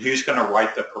 And who's going to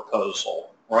write the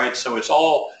proposal, right? So it's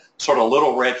all sort of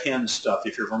little red hen stuff,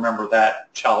 if you remember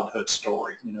that childhood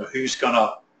story. You know, who's going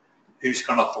to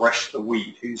thresh the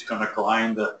wheat? Who's going to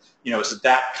grind the, you know, it's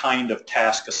that kind of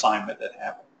task assignment that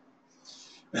happens.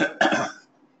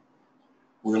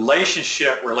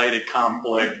 Relationship-related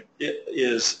conflict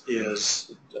is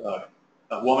a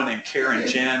woman named Karen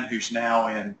Jen, who's now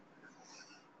in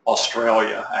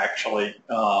Australia, actually.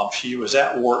 She was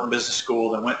at Wharton Business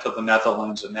School, then went to the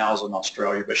Netherlands, and now is in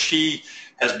Australia. But she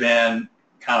has been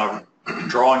kind of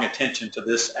drawing attention to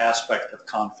this aspect of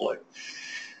conflict.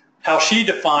 How she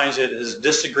defines it is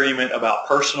disagreement about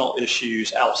personal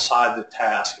issues outside the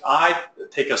task. I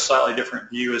take a slightly different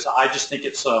view. Is I just think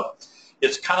it's what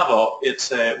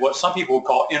some people would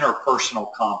call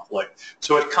interpersonal conflict.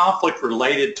 So it's conflict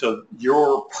related to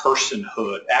your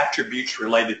personhood, attributes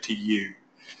related to you.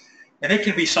 And it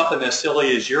can be something as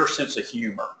silly as your sense of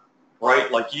humor,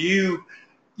 right? Like you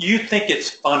think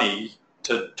it's funny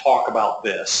to talk about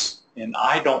this, and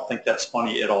I don't think that's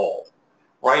funny at all.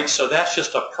 Right? So that's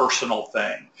just a personal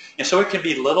thing. And so it can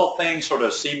be little things, sort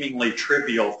of seemingly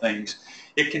trivial things.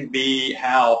 It can be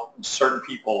how certain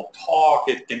people talk.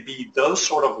 It can be those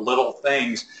sort of little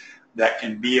things that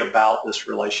can be about this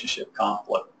relationship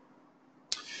conflict.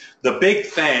 The big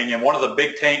thing, and one of the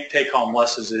big take-home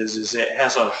lessons is it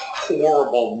has a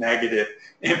horrible negative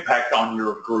impact on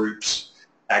your group's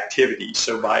activities.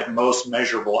 So by most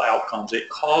measurable outcomes, it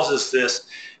causes this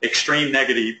extreme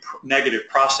negative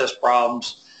process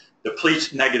problems,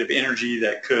 depletes negative energy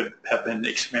that could have been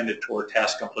expended toward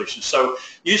task completion. So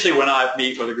usually when I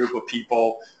meet with a group of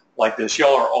people like this,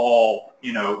 y'all are all,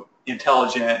 you know,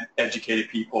 intelligent, educated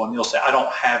people, and you'll say, I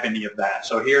don't have any of that.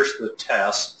 So here's the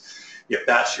test, if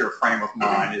that's your frame of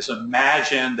mind, is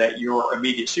imagine that your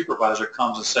immediate supervisor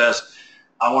comes and says,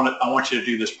 I want you to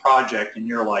do this project, and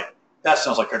you're like, that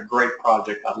sounds like a great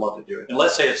project. I'd love to do it. And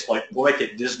let's say it's like, we'll make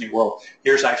it Disney World.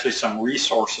 Here's actually some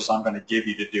resources I'm going to give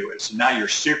you to do it. So now you're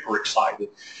super excited.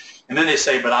 And then they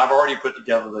say, but I've already put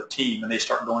together the team, and they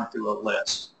start going through a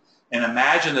list. And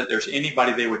imagine that there's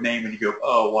anybody they would name, and you go,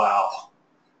 oh, wow,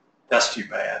 that's too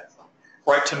bad.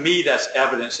 Right? To me, that's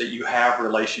evidence that you have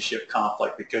relationship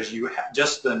conflict, because you have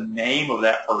just the name of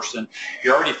that person.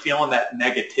 You're already feeling that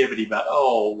negativity about,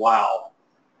 oh, wow.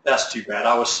 That's too bad.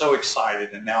 I was so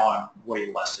excited, and now I'm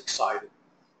way less excited.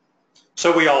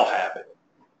 So we all have it.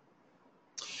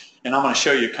 And I'm going to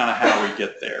show you kind of how we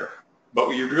get there. But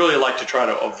we really like to try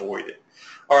to avoid it.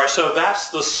 All right, so that's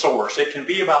the source. It can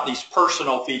be about these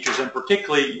personal features, and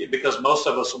particularly because most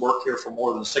of us work here for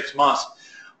more than 6 months,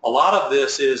 a lot of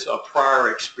this is a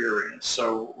prior experience.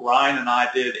 So Ryan and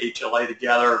I did HLA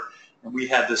together, and we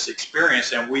had this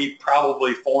experience, and we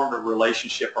probably formed a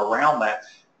relationship around that.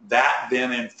 That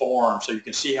then informs, so you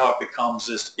can see how it becomes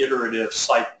this iterative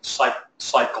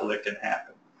cycle that can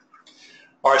happen.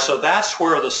 All right, so that's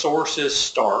where the sources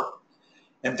start,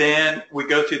 and then we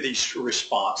go through these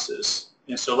responses.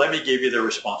 And so let me give you the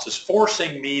responses.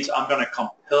 Forcing means I'm going to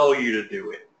compel you to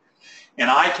do it. And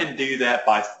I can do that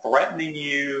by threatening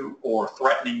you or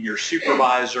threatening your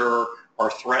supervisor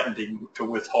or threatening to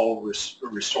withhold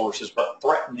resources, but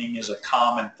threatening is a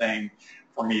common thing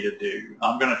for me to do.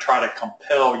 I'm going to try to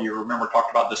compel you. Remember, I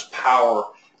talked about this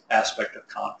power aspect of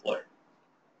conflict.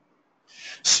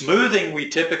 Smoothing we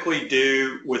typically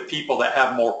do with people that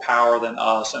have more power than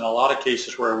us, in a lot of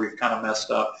cases where we've kind of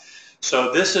messed up.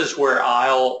 So this is where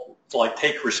I'll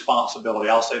take responsibility.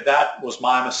 I'll say, that was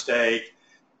my mistake.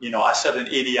 I said an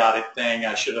idiotic thing.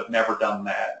 I should have never done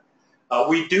that.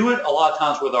 We do it a lot of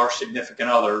times with our significant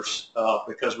others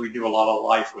because we do a lot of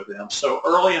life with them. So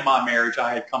early in my marriage,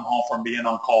 I had come home from being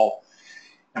on call,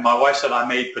 and my wife said I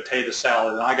made potato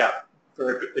salad, and I got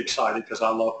very excited because I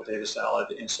love potato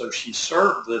salad. And so she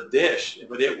served the dish,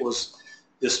 but it was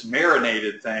this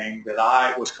marinated thing that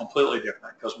I was completely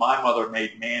different because my mother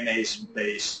made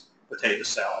mayonnaise-based potato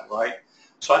salad, right?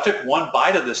 So I took one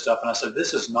bite of this stuff, and I said,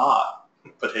 this is not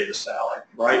potato salad,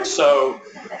 right? So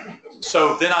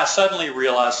then I suddenly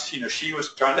realized, she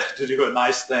was trying to do a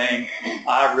nice thing.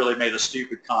 I really made a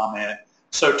stupid comment.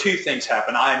 So two things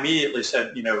happened. I immediately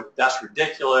said, that's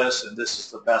ridiculous, and this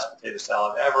is the best potato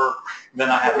salad ever. And then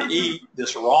I had to eat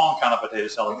this wrong kind of potato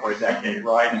salad for a decade,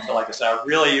 right? And so, like I said, I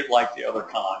really like the other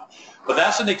kind. But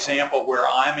that's an example where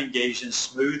I'm engaged in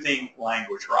smoothing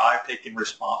language, where I've taken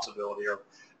responsibility or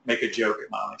make a joke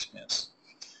at my own expense.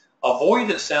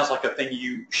 Avoidance sounds like a thing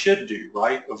you should do,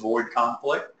 right? Avoid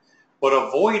conflict. But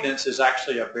avoidance is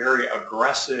actually a very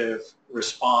aggressive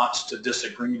response to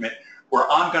disagreement where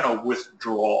I'm going to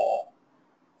withdraw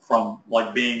from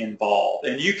being involved.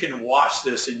 And you can watch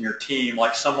this in your team.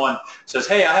 Like someone says,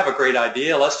 hey, I have a great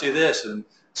idea, let's do this. And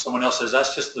someone else says,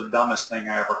 that's just the dumbest thing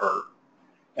I ever heard.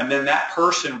 And then that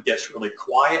person gets really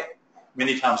quiet.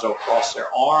 Many times they'll cross their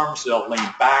arms, they'll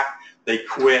lean back, they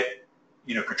quit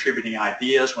contributing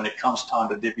ideas. When it comes time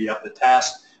to divvy up the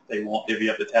task, they won't divvy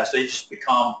up the task. They just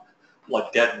become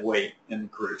like dead weight in the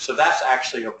group. So that's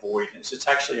actually avoidance. It's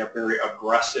actually a very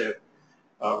aggressive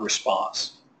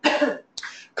response.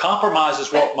 Compromise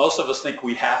is what most of us think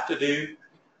we have to do,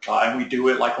 and we do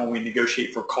it like when we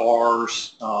negotiate for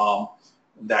cars,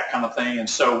 that kind of thing. And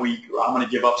so I'm going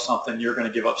to give up something, you're going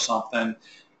to give up something.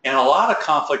 And a lot of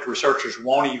conflict researchers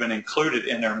won't even include it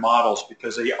in their models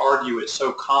because they argue it's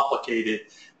so complicated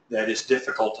that it's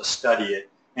difficult to study it.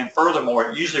 And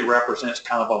furthermore, it usually represents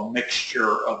kind of a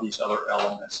mixture of these other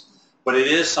elements. But it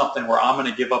is something where I'm going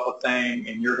to give up a thing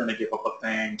and you're going to give up a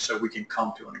thing so we can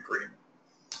come to an agreement.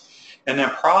 And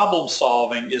then problem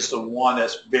solving is the one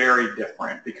that's very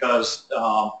different because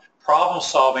problem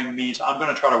solving means I'm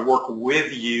going to try to work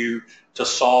with you to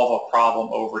solve a problem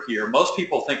over here. Most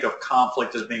people think of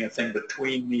conflict as being a thing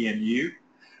between me and you.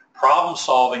 Problem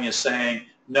solving is saying,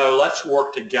 no, let's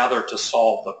work together to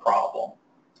solve the problem.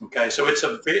 Okay, so it's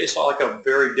like a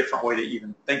very different way to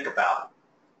even think about it.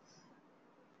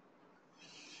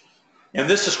 And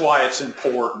this is why it's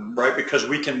important, right? Because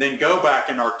we can then go back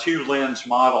in our two-lens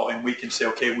model and we can say,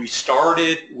 okay, we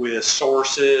started with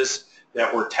sources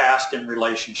that were task and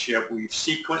relationship. We've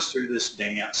sequenced through this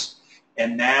dance,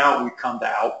 and now we come to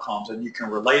outcomes, and you can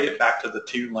relate it back to the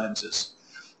two lenses.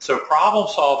 So problem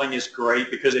solving is great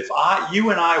because if you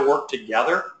and I work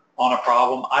together on a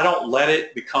problem, I don't let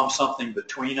it become something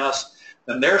between us,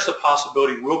 then there's the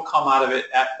possibility we'll come out of it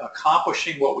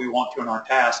accomplishing what we want to in our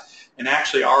task, and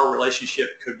actually our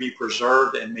relationship could be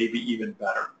preserved and maybe even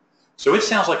better. So it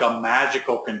sounds like a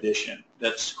magical condition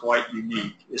that's quite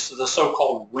unique. It's the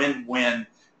so-called win-win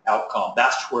outcome.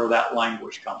 That's where that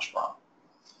language comes from.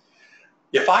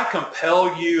 If I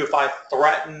compel you, if I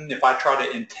threaten, if I try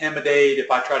to intimidate, if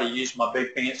I try to use my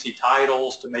big fancy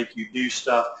titles to make you do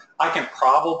stuff, I can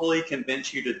probably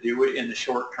convince you to do it in the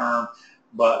short term,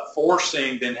 but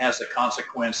forcing then has the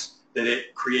consequence that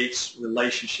it creates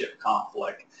relationship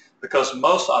conflict because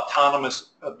most autonomous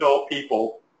adult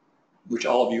people, which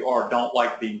all of you are, don't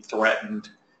like being threatened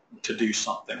to do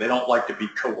something. They don't like to be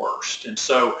coerced. And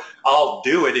so I'll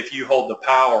do it if you hold the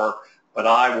power, but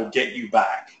I will get you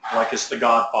back, like it's the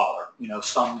Godfather.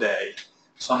 Someday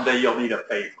you'll need a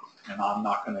favor. and I'm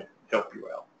not going to help you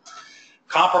out.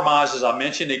 Compromise, as I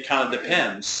mentioned, it kind of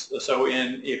depends. So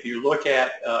if you look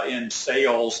at in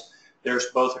sales, there's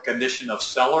both a condition of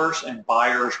seller's and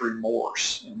buyer's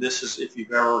remorse. And this is if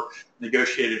you've ever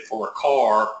negotiated for a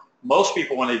car. Most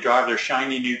people, when they drive their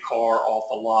shiny new car off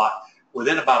the lot,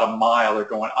 within about a mile, they're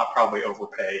going, I probably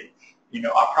overpaid.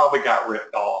 I probably got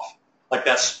ripped off. Like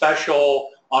that special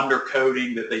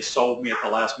undercoating that they sold me at the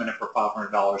last minute for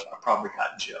 $500, I probably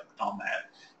got gypped on that.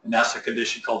 And that's a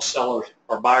condition called seller's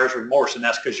or buyer's remorse, and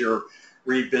that's because you're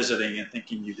revisiting and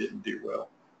thinking you didn't do well.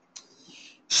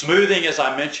 Smoothing, as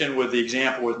I mentioned with the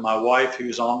example with my wife,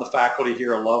 who's on the faculty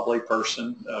here, a lovely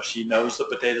person. She knows the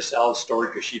potato salad story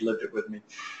because she lived it with me.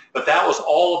 But that was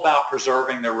all about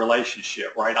preserving their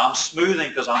relationship, right? I'm smoothing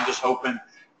because I'm just hoping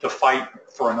to fight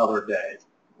for another day.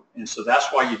 And so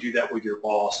that's why you do that with your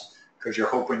boss, because you're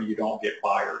hoping you don't get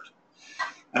fired.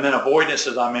 And then avoidance,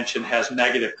 as I mentioned, has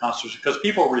negative consequences because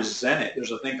people resent it.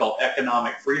 There's a thing called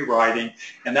economic free riding,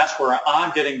 and that's where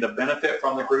I'm getting the benefit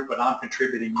from the group, but I'm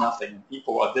contributing nothing. And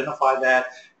people identify that,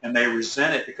 and they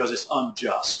resent it because it's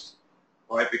unjust,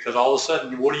 right? Because all of a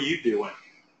sudden, what are you doing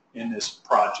in this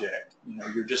project?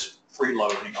 You're just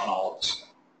freeloading on all of this.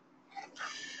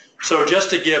 So just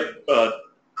to give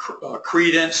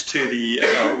credence to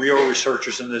the real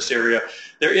researchers in this area,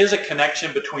 there is a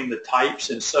connection between the types,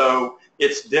 and so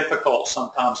it's difficult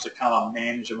sometimes to kind of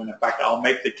manage them. And in fact, I'll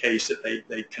make the case that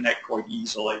they connect quite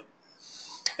easily.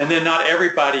 And then not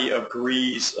everybody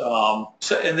agrees.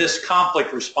 So in this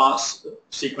conflict response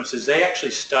sequences, they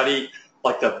actually study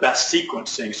like the best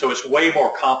sequencing. So it's way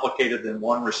more complicated than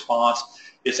one response.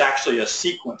 It's actually a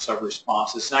sequence of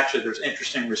responses. And actually there's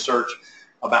interesting research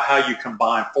about how you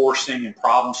combine forcing and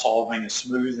problem solving and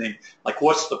smoothing. Like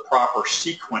what's the proper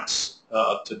sequence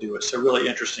to do it. So really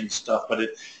interesting stuff, but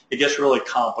it gets really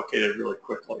complicated really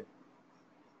quickly.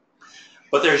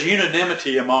 But there's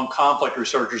unanimity among conflict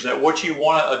researchers that what you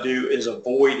want to do is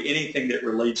avoid anything that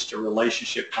relates to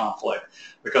relationship conflict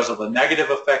because of the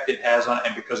negative effect it has on it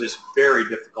and because it's very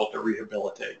difficult to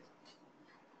rehabilitate.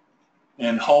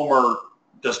 And Homer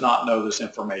does not know this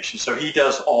information, so he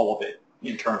does all of it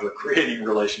in terms of creating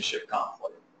relationship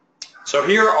conflict. So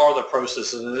here are the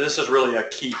processes, and this is really a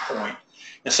key point.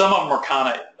 And some of them are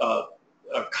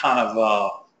kind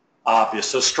of obvious.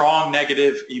 So strong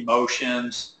negative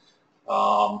emotions.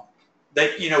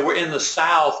 We're in the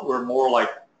South. We're more like,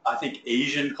 I think,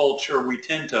 Asian culture. We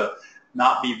tend to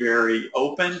not be very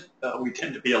open. We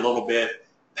tend to be a little bit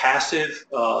passive.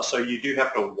 So you do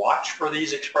have to watch for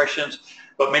these expressions.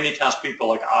 But many times people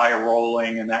like eye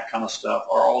rolling and that kind of stuff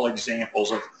are all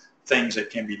examples of things that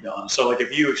can be done. So like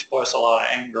if you express a lot of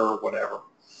anger or whatever.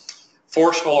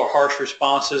 Forceful or harsh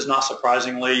responses, not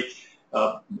surprisingly,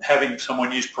 having someone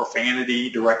use profanity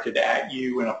directed at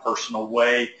you in a personal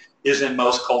way is in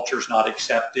most cultures not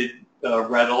accepted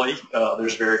readily.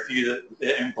 There's very few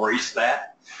that embrace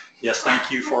that. Yes, thank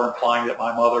you for implying that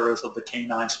my mother is of the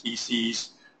canine species.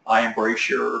 I embrace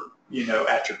your,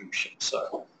 attribution.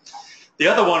 So the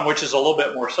other one, which is a little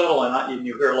bit more subtle, and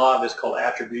you hear a lot of this called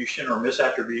attribution or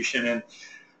misattribution, and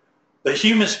the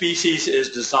human species is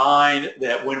designed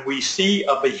that when we see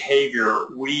a behavior,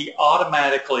 we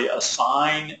automatically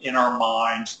assign in our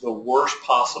minds the worst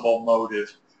possible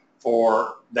motive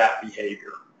for that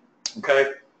behavior,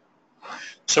 okay?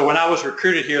 So when I was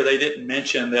recruited here, they didn't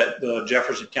mention that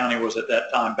Jefferson County was at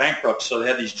that time bankrupt, so they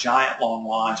had these giant long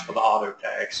lines for the auto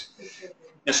tags.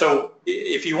 And so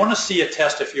if you want to see a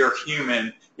test if you're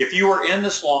human, if you were in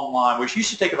this long line, which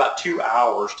used to take about 2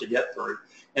 hours to get through,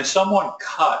 and someone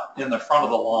cut in the front of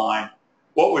the line,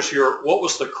 what was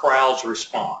the crowd's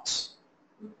response?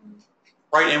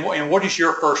 Right, and what is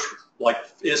your first,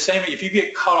 same if you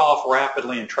get cut off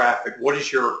rapidly in traffic, what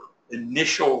is your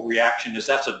initial reaction? Is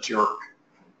that's a jerk,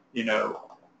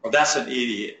 or that's an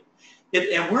idiot.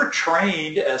 And we're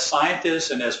trained as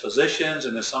scientists and as physicians,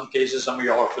 and in some cases, some of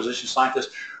y'all are physician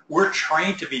scientists, we're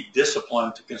trained to be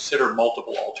disciplined to consider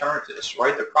multiple alternatives,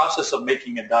 right? The process of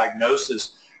making a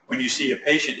diagnosis when you see a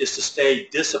patient is to stay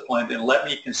disciplined and let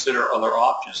me consider other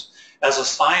options. As a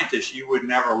scientist, you would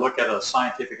never look at a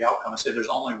scientific outcome and say there's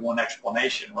only one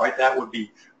explanation, right? That would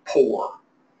be poor.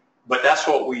 But that's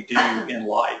what we do in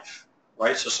life,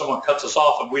 right? So someone cuts us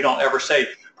off and we don't ever say,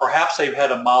 perhaps they've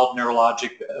had a mild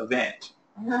neurologic event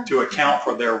to account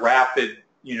for their rapid,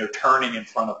 turning in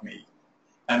front of me.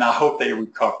 And I hope they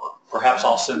recover. Perhaps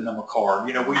I'll send them a card.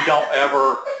 We don't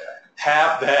ever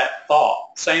have that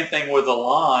thought. Same thing with the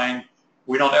line.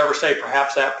 We don't ever say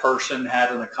perhaps that person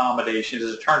had an accommodation.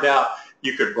 As it turned out,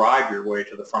 you could bribe your way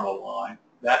to the front of the line.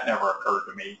 That never occurred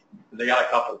to me. They got a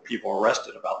couple of people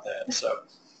arrested about that.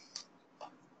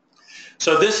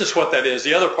 So this is what that is.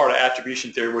 The other part of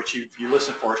attribution theory, which you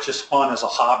listen for, it's just fun as a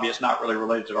hobby, it's not really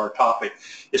related to our topic,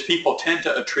 is people tend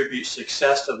to attribute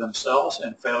success to themselves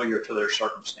and failure to their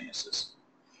circumstances.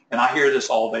 And I hear this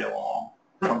all day long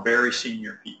from very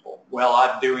senior people. Well,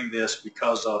 I'm doing this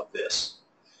because of this.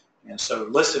 And so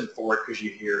listen for it because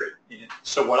you hear it.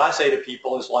 So what I say to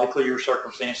people is likely your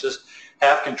circumstances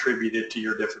have contributed to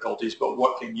your difficulties, but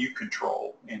what can you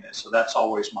control in it? So that's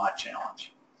always my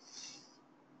challenge.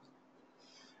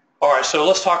 All right, so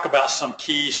let's talk about some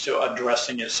keys to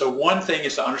addressing it. So one thing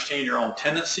is to understand your own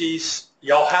tendencies.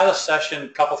 Y'all had a session a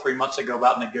couple, 3 months ago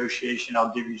about negotiation.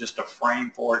 I'll give you just a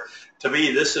frame for it. To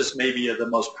me, this is maybe the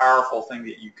most powerful thing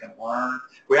that you can learn.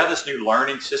 We have this new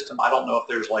learning system. I don't know if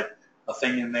there's like a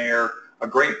thing in there. A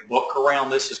great book around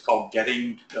this is called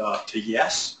Getting to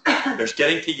Yes. There's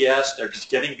Getting to Yes. There's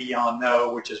Getting Beyond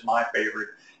No, which is my favorite.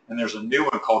 And there's a new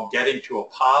one called Getting to a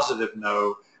Positive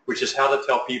No, which is how to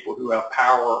tell people who have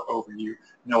power over you,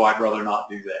 no, I'd rather not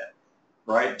do that,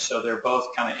 right? So they're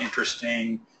both kind of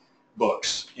interesting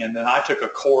books. And then I took a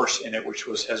course in it, which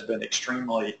has been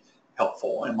extremely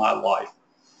helpful in my life.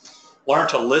 Learn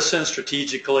to listen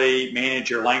strategically, manage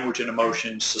your language and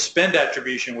emotions, suspend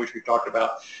attribution, which we talked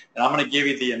about. And I'm going to give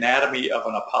you the anatomy of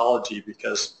an apology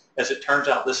because, as it turns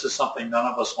out, this is something none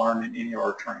of us learn in any of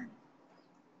our training.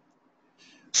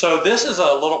 So this is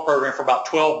a little program for about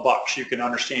 $12. You can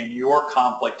understand your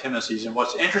conflict tendencies. And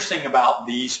what's interesting about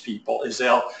these people is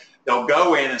they'll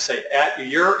go in and say,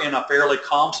 you're in a fairly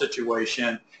calm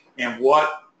situation, and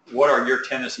what are your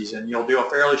tendencies? And you'll do a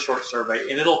fairly short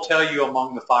survey, and it'll tell you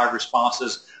among the 5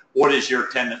 responses, what is your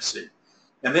tendency?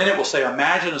 And then it will say,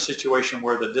 imagine a situation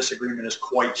where the disagreement is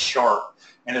quite sharp,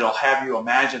 and it'll have you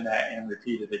imagine that and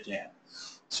repeat it again.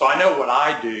 So I know what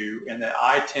I do, and that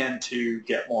I tend to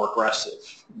get more aggressive,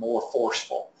 more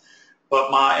forceful. But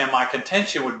my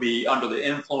contention would be under the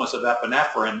influence of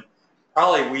epinephrine,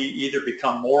 probably we either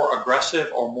become more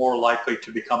aggressive or more likely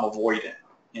to become avoidant.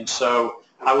 And so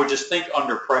I would just think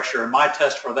under pressure, and my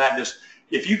test for that is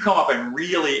if you come up and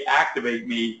really activate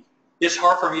me, it's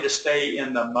hard for me to stay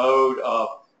in the mode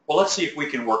of, well, let's see if we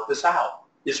can work this out.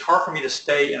 It's hard for me to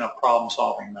stay in a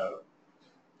problem-solving mode.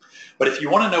 But if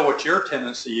you want to know what your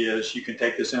tendency is, you can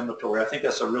take this inventory. I think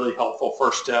that's a really helpful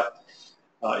first step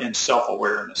in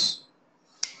self-awareness.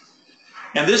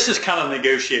 And this is kind of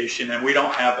negotiation, and we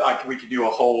don't have, we could do a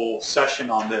whole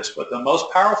session on this, but the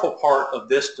most powerful part of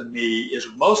this to me is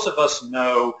most of us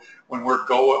know when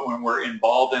we're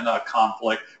involved in a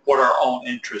conflict what our own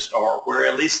interests are, where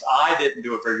at least I didn't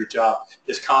do a very good job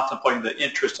is contemplating the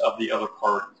interests of the other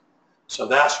party. So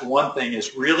that's one thing,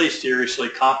 is really seriously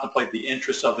contemplate the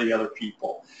interests of the other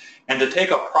people. And to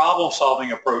take a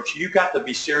problem-solving approach, you've got to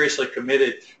be seriously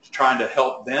committed to trying to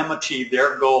help them achieve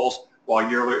their goals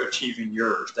while you're achieving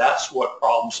yours. That's what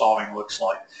problem-solving looks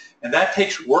like. And that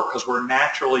takes work because we're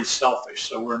naturally selfish,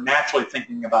 so we're naturally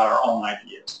thinking about our own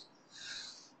ideas.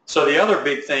 So the other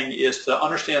big thing is to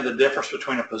understand the difference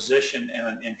between a position and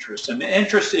an interest. And the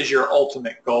interest is your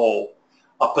ultimate goal.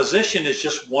 A position is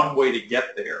just one way to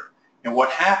get there. And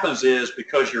what happens is,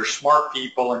 because you're smart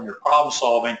people and you're problem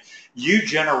solving, you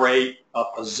generate a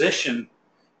position,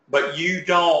 but you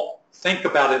don't think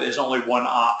about it as only one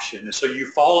option. And so you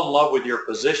fall in love with your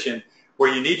position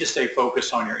where you need to stay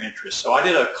focused on your interests. So I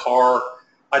had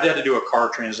to do a car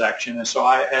transaction, and so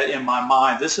I had in my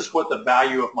mind, this is what the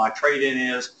value of my trade-in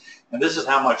is, and this is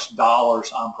how much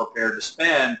dollars I'm prepared to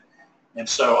spend. And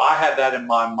so I had that in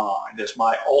my mind as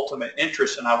my ultimate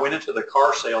interest, and I went into the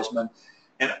car salesman,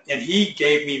 and he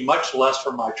gave me much less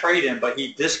for my trade-in, but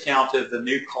he discounted the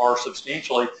new car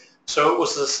substantially, so it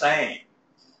was the same.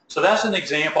 So that's an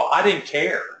example. I didn't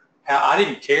care. I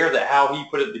didn't care that how he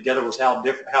put it together was how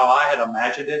I had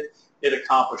imagined it. It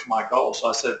accomplished my goal. So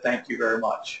I said, thank you very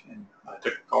much. And I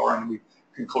took the car and we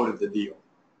concluded the deal.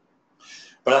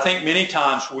 But I think many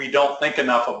times we don't think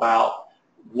enough about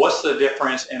what's the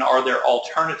difference and are there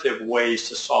alternative ways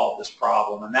to solve this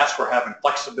problem. And that's where having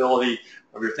flexibility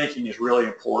of your thinking is really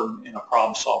important in a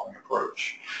problem-solving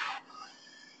approach.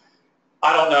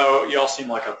 I don't know, y'all seem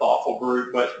like a thoughtful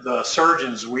group, but the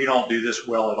surgeons, we don't do this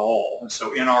well at all. And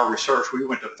so in our research, we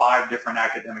went to 5 different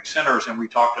academic centers and we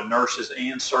talked to nurses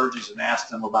and surgeons and asked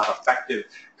them about effective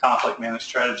conflict management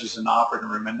strategies in the operating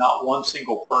room. And not one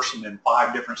single person in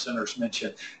 5 different centers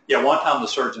mentioned, yeah, one time the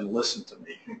surgeon listened to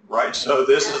me, right? So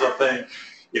this is a thing.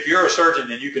 If you're a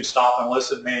surgeon and you can stop and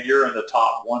listen, man, you're in the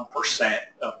top 1%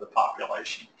 of the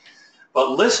population.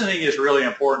 But listening is really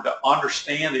important to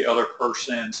understand the other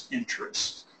person's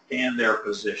interests and their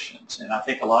positions. And I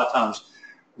think a lot of times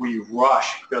we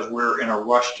rush because we're in a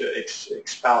rush to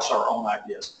espouse our own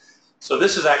ideas. So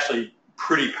this is actually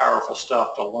pretty powerful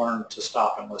stuff to learn to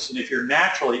stop and listen. If you're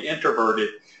naturally introverted,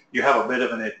 you have a bit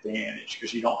of an advantage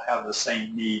because you don't have the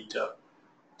same need to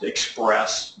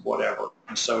express whatever,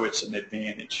 and so it's an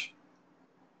advantage.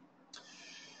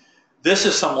 This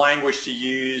is some language to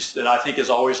use that I think is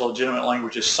always legitimate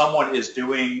language. If someone is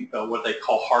doing what they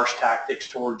call harsh tactics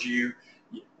towards you,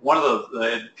 one of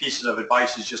the pieces of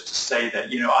advice is just to say that,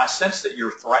 I sense that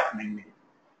you're threatening me.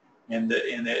 And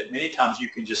that many times you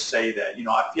can just say that,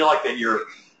 I feel like that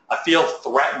I feel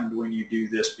threatened when you do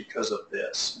this because of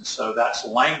this. And so that's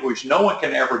language. No one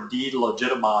can ever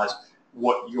delegitimize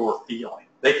what you're feeling.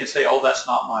 They can say, oh, that's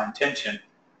not my intention.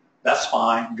 That's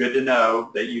fine. Good to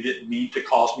know that you didn't mean to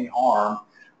cause me harm,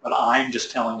 but I'm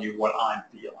just telling you what I'm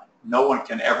feeling. No one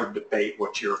can ever debate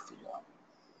what you're feeling.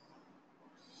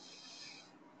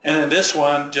 And then this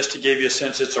one, just to give you a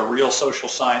sense, it's a real social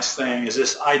science thing, is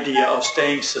this idea of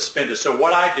staying suspended. So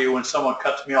what I do when someone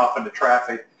cuts me off into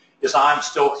traffic is I'm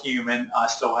still human. I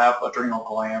still have adrenal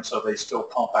glands, so they still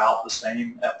pump out the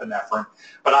same epinephrine.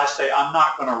 But I say I'm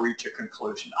not going to reach a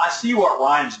conclusion. I see what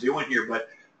Ryan's doing here, but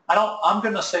I'm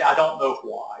going to say I don't know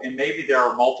why. And maybe there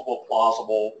are multiple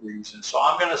plausible reasons. So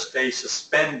I'm going to stay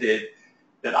suspended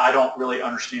that I don't really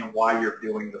understand why you're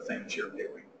doing the things you're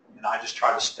doing. And I just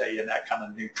try to stay in that kind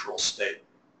of neutral state.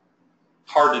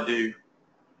 Hard to do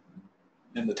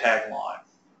in the tagline.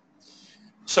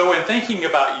 So in thinking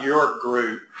about your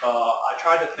group, I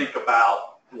try to think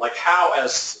about like how,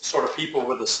 as sort of people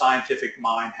with a scientific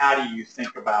mind, how do you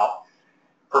think about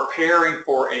preparing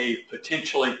for a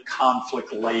potentially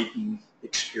conflict-laden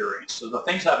experience? So the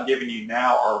things I've given you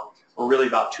now are really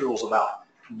about tools about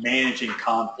managing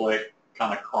conflict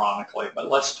kind of chronically. But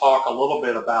let's talk a little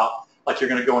bit about, like, you're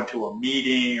going to go into a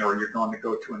meeting or you're going to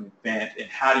go to an event, and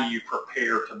how do you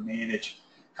prepare to manage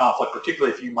conflict,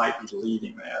 particularly if you might be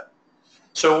leading that.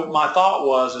 So my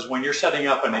thought is when you're setting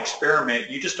up an experiment,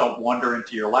 you just don't wander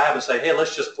into your lab and say, hey,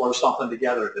 let's just throw something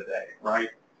together today, right?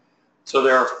 So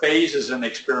there are phases in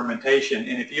experimentation,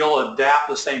 and if you'll adapt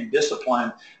the same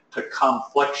discipline to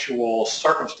conflictual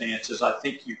circumstances, I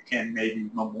think you can maybe be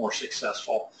more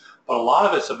successful. But a lot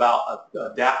of it's about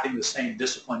adapting the same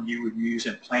discipline you would use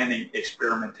in planning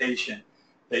experimentation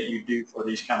that you do for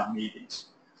these kind of meetings.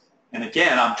 And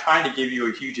again, I'm trying to give you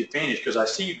a huge advantage because I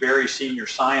see very senior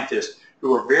scientists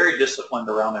who are very disciplined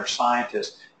around their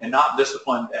scientists and not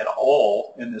disciplined at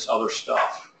all in this other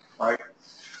stuff, right?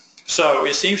 So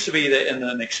it seems to be that in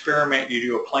an experiment, you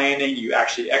do a planning, you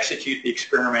actually execute the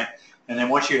experiment, and then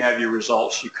once you have your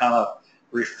results, you kind of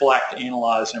reflect,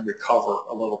 analyze, and recover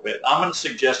a little bit. I'm going to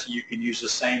suggest that you can use the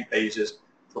same phases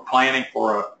for planning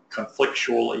for a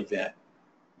conflictual event.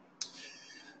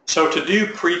 So to do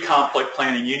pre-conflict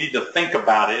planning, you need to think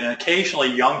about it, and occasionally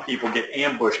young people get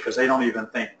ambushed because they don't even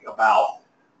think about,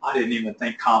 I didn't even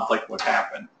think conflict would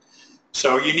happen.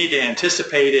 So you need to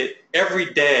anticipate it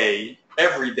every day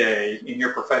in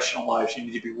your professional lives. You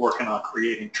need to be working on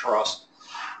creating trust.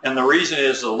 And the reason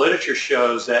is the literature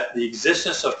shows that the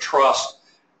existence of trust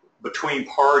between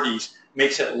parties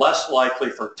makes it less likely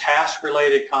for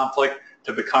task-related conflict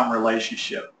to become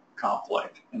relationship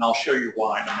conflict. And I'll show you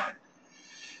why in a minute.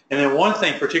 And then one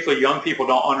thing particularly young people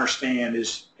don't understand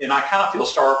is, and I kind of feel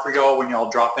sorry for y'all when y'all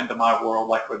drop into my world,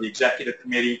 like with the executive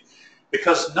committee,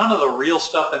 because none of the real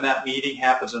stuff in that meeting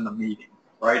happens in the meeting,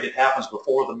 right? It happens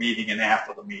before the meeting and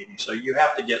after the meeting. So you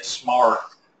have to get smart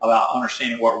about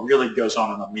understanding what really goes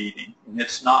on in a meeting. And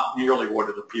it's not nearly what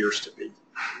it appears to be.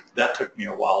 That took me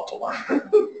a while to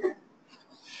learn.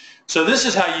 So this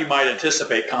is how you might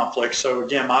anticipate conflict. So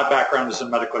again, my background is in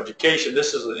medical education.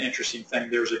 This is an interesting thing.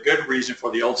 There's a good reason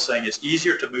for the old saying, it's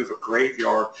easier to move a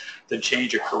graveyard than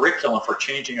change a curriculum. For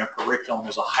changing a curriculum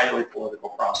is a highly political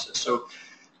process. So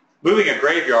moving a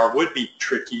graveyard would be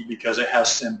tricky because it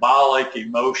has symbolic,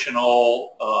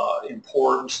 emotional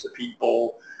importance to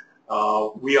people.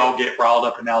 We all get riled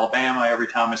up in Alabama every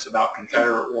time it's about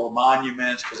Confederate war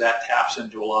monuments because that taps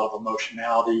into a lot of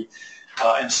emotionality.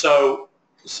 And so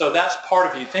that's part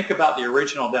of it. You think about the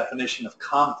original definition of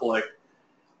conflict.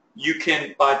 You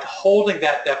can, by holding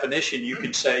that definition, you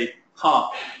can say,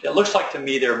 it looks like to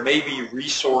me there may be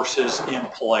resources in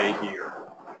play here.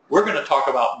 We're going to talk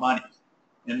about money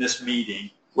in this meeting.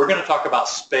 We're going to talk about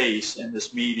space in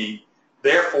this meeting.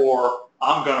 Therefore,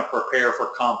 I'm going to prepare for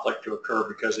conflict to occur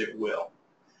because it will.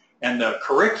 And the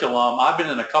curriculum, I've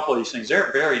been in a couple of these things,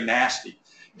 they're very nasty.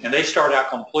 And they start out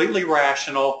completely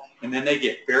rational, and then they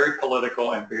get very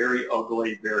political and very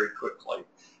ugly very quickly.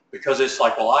 Because it's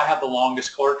like, well, I have the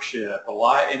longest clerkship,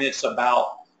 and it's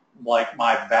about like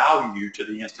my value to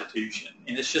the institution.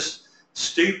 And it's just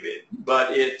stupid,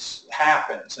 but it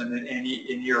happens, and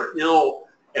you're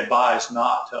ill-advised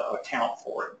not to account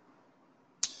for it.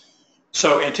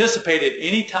 So anticipate it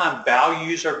anytime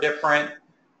values are different.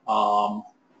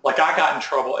 Like I got in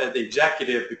trouble at the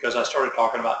executive because I started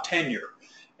talking about tenure.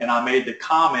 And I made the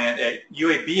comment at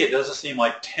UAB, it doesn't seem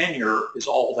like tenure is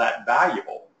all that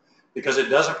valuable because it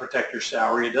doesn't protect your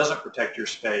salary, it doesn't protect your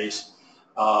space.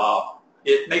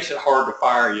 It makes it hard to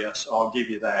fire you, so I'll give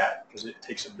you that because it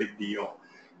takes a big deal.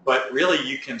 But really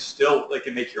you can still, they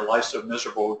can make your life so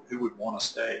miserable, who would want to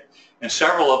stay? And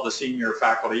several of the senior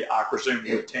faculty, I presume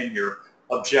with tenure,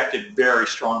 objected very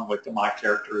strongly to my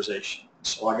characterization.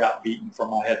 So I got beaten from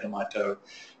my head to my toe.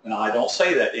 And I don't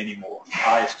say that anymore.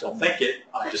 I still think it,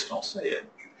 I just don't say it.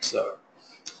 So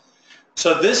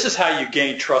this is how you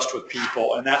gain trust with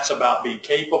people, and that's about being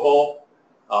capable.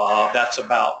 That's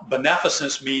about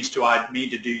beneficence means I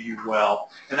mean to do you well.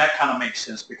 And that kind of makes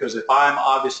sense because if I'm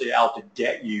obviously out to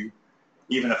get you,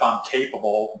 even if I'm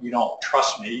capable, you don't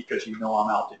trust me because you know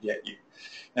I'm out to get you.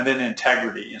 And then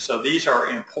integrity. And so these are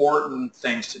important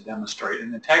things to demonstrate.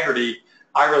 And integrity,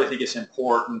 I really think it's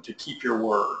important to keep your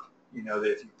word. You know,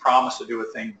 that if you promise to do a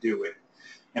thing, do it.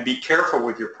 And be careful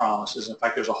with your promises. In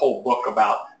fact, there's a whole book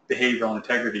about behavioral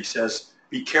integrity says,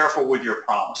 be careful with your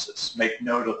promises. Make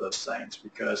note of those things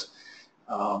because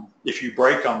if you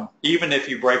break them, even if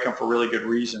you break them for really good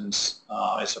reasons,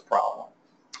 it's a problem.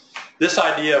 This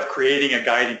idea of creating a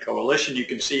guiding coalition, you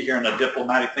can see here in a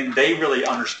diplomatic thing, they really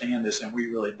understand this and we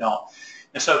really don't.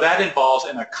 And so that involves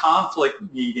in a conflict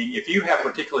meeting, if you have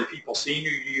particularly people senior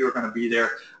you are going to be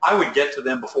there, I would get to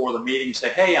them before the meeting and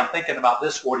say, hey, I'm thinking about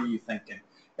this, what are you thinking?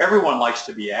 Everyone likes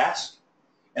to be asked.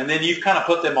 And then you've kind of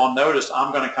put them on notice,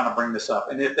 I'm going to kind of bring this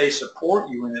up. And if they support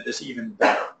you in it, it's even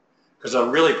better. Because a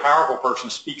really powerful person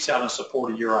speaks out in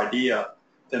support of your idea,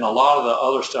 then a lot of the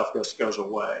other stuff just goes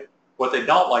away. What they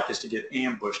don't like is to get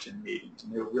ambushed in meetings,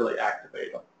 and they'll really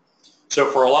activate them. So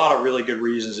for a lot of really good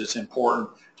reasons, it's important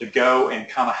to go and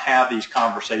kind of have these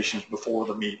conversations before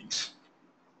the meetings.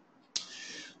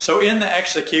 So in the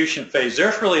execution phase,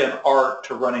 there's really an art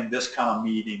to running this kind of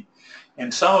meeting.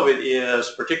 And some of it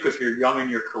is, particularly if you're young in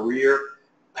your career,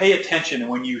 pay attention. And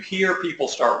when you hear people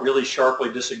start really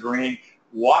sharply disagreeing,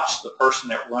 watch the person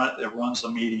that runs the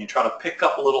meeting and try to pick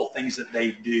up little things that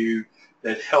they do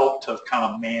that help to kind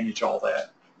of manage all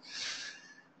that.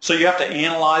 So you have to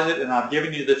analyze it, and I've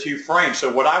given you the two frames.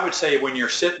 So what I would say when you're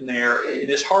sitting there, and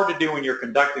it's hard to do when you're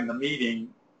conducting the meeting,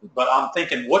 but I'm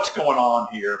thinking, what's going on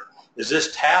here? Is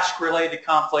this task-related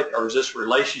conflict, or is this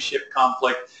relationship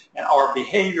conflict? And are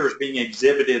behaviors being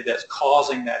exhibited that's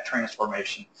causing that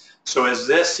transformation? So as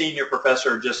this senior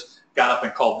professor just got up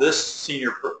and called this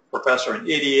senior professor an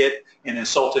idiot and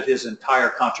insulted his entire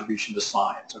contribution to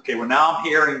science. Okay, well now I'm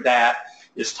hearing that.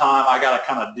 It's time, I got to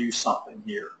kind of do something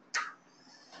here.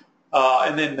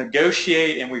 And then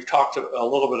negotiate, and we've talked a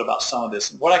little bit about some of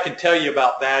this. And what I can tell you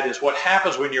about that is what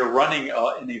happens when you're running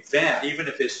an event, even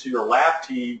if it's your lab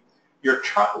team,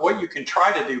 what you can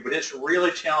try to do, but it's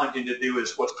really challenging to do,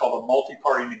 is what's called a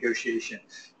multi-party negotiation.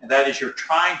 And that is you're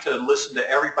trying to listen to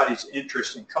everybody's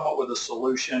interest and come up with a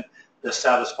solution that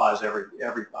satisfies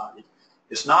everybody.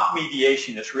 It's not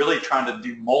mediation. It's really trying to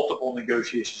do multiple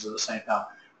negotiations at the same time.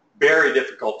 Very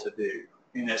difficult to do.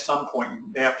 And at some point,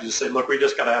 you have to just say, look, we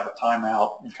just got to have a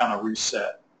timeout and kind of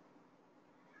reset.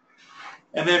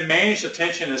 And then manage the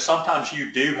tension is sometimes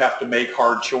you do have to make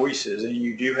hard choices, and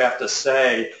you do have to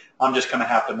say, I'm just going to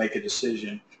have to make a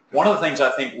decision. One of the things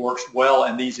I think works well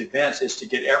in these events is to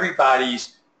get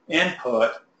everybody's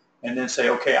input and then say,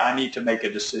 okay, I need to make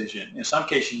a decision. In some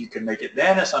cases, you can make it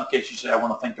then. In some cases, you say, I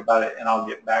want to think about it, and I'll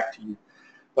get back to you.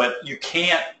 But you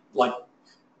can't, like,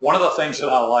 one of the things that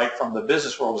I like from the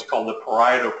business world is called the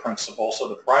Pareto principle. So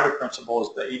the Pareto principle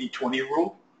is the 80-20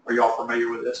 rule. Are you all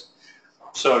familiar with this?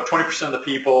 So 20% of the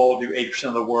people do 80%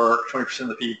 of the work, 20% of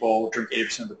the people drink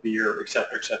 80% of the beer, et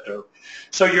cetera, et cetera.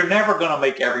 So you're never going to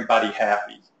make everybody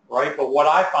happy, right? But what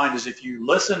I find is if you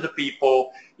listen to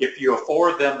people, if you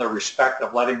afford them the respect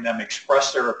of letting them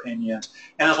express their opinions,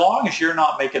 and as long as you're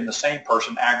not making the same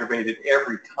person aggravated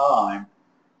every time,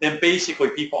 then basically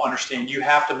people understand you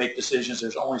have to make decisions.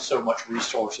 There's only so much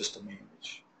resources to manage.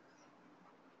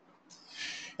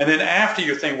 And then after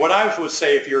your thing, what I would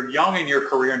say if you're young in your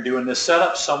career and doing this, set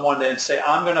up someone and say,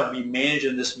 I'm going to be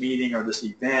managing this meeting or this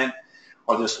event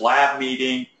or this lab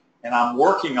meeting, and I'm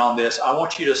working on this. I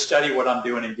want you to study what I'm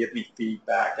doing and give me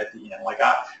feedback at the end. Like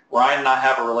Ryan and I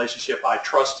have a relationship. I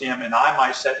trust him, and I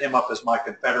might set him up as my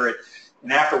confederate.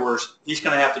 And afterwards, he's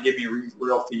going to have to give me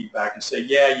real feedback and say,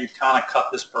 yeah, you kind of cut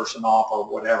this person off or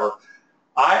whatever.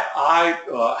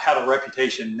 I had a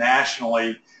reputation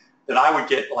nationally that I would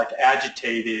get like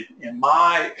agitated, and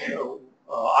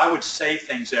I would say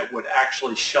things that would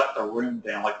actually shut the room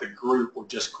down, like the group would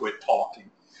just quit talking.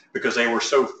 because they were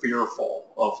so fearful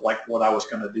of like what I was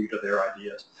going to do to their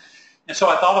ideas. And so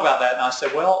I thought about that, and I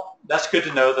said, well, that's good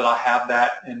to know that I have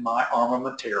that in my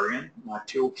armamentarium, my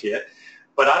toolkit,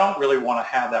 but I don't really want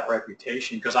to have that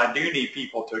reputation because I do need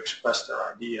people to express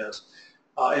their ideas.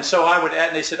 And so I would add,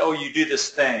 and they said, oh, you do this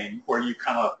thing where you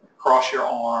kind of cross your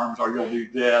arms, or you'll do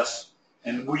this,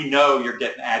 and we know you're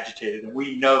getting agitated, and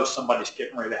we know somebody's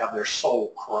getting ready to have their soul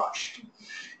crushed.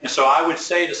 And so I would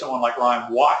say to someone like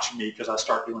Ryan, watch me because I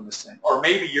start doing this thing. Or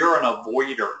maybe you're an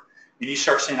avoider, and you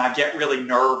start saying, I get really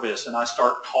nervous, and I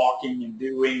start talking and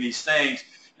doing these things,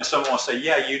 and someone will say,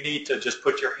 yeah, you need to just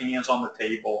put your hands on the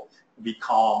table and be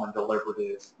calm and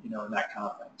deliberative, and that kind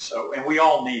of thing. So, and we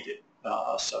all need it.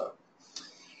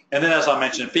 And then, as I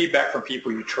mentioned, feedback from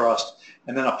people you trust,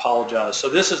 and then apologize. So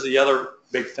this is the other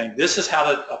big thing. This is how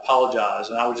to apologize.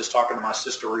 And I was just talking to my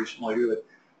sister recently who had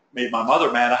made my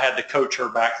mother mad. I had to coach her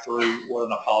back through what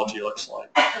an apology looks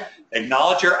like.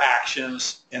 Acknowledge your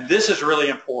actions, and this is really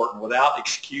important, without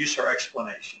excuse or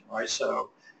explanation, right? So,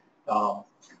 Ryan,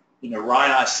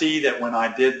 I see that when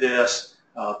I did this,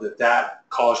 that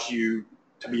caused you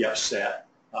to be upset.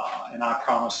 And I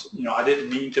promise, I didn't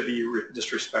mean to be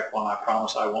disrespectful, and I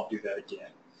promise I won't do that again.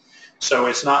 So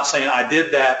it's not saying I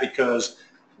did that, because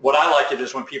what I like it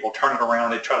is when people turn it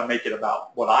around, they try to make it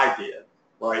about what I did,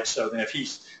 right? So then if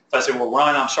I say, well,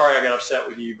 Ryan, I'm sorry I got upset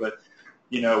with you, but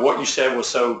what you said was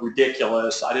so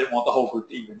ridiculous. I didn't want the whole group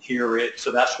to even hear it,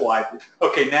 so that's why.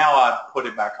 Okay, now I put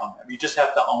it back on them. You just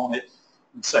have to own it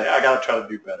and say, I got to try to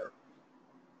do better.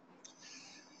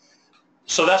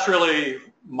 So that's really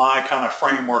my kind of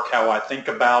framework, how I think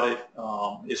about it.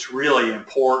 It's really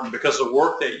important because the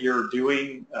work that you're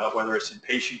doing, whether it's in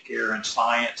patient care and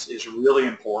science, is really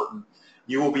important.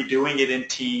 You will be doing it in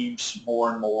teams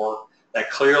more and more. That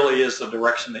clearly is the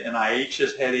direction the NIH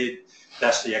is headed.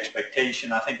 That's the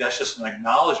expectation. I think that's just an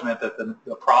acknowledgement that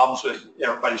the problems that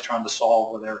everybody's trying to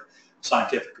solve with their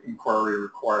scientific inquiry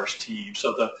requires teams.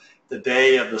 So the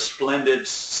day of the splendid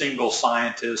single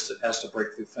scientist that has to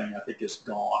break through thing, I think, is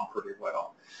gone pretty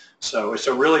well. So it's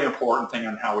a really important thing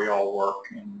on how we all work,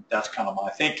 and that's kind of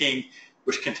my thinking,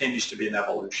 which continues to be an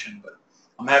evolution. But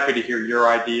I'm happy to hear your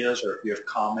ideas, or if you have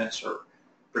comments or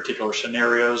particular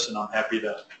scenarios, and I'm happy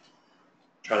to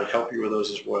try to help you with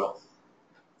those as well.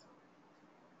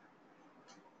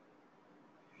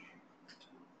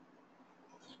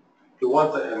 The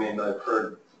one thing, I've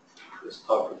heard this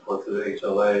talk before through the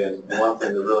HLA, and the one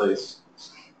thing that really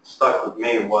stuck with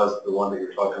me was the one that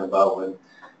you're talking about, when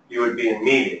you would be in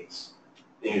meetings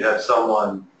and you'd have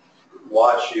someone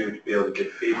watch you to be able to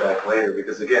get feedback later,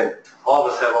 because again, all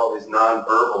of us have all these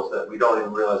nonverbals that we don't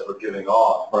even realize we're giving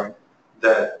off, right,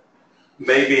 that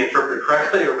may be interpreted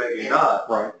correctly or maybe not.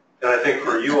 Right. And I think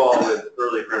for you all with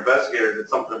early career investigators, it's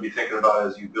something to be thinking about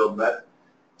as you build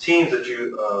teams that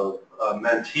you,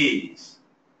 mentees,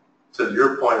 to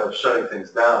your point of shutting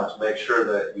things down, to make sure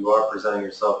that you are presenting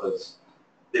yourself as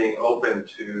being open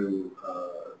to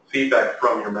feedback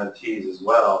from your mentees as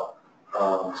well.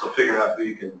 So figuring out who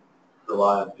you can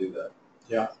rely on to do that.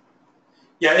 Yeah.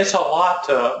 Yeah, it's a lot,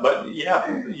 but yeah,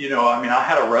 I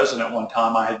had a resident one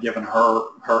time. I had given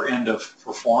her end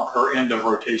of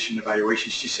rotation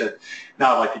evaluation. She said,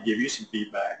 "Now I'd like to give you some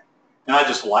feedback," and I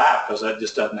just laughed because that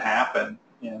just doesn't happen.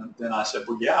 And then I said,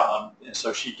 "Well, yeah," and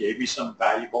so she gave me some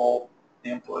valuable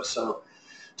input. So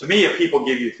to me, if people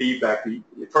give you feedback,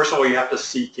 first of all, you have to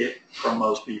seek it from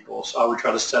most people. So I would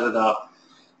try to set it up.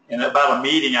 And about a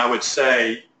meeting, I would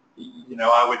say,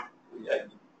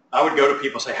 I would go to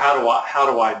people and say, how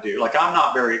do I do? Like, I'm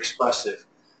not very expressive,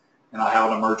 and I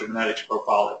have an emergent genetics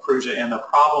profile that proves it. And the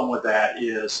problem with that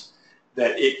is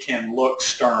that it can look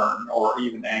stern or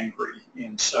even angry.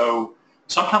 And so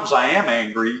sometimes I am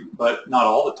angry, but not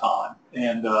all the time.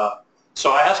 And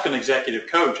so I asked an executive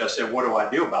coach, I said, what do I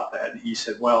do about that? And he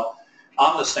said, well,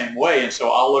 I'm the same way. And so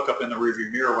I'll look up in the rearview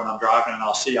mirror when I'm driving, and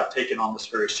I'll see I've taken on this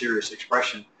very serious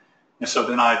expression. And so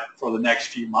then for the next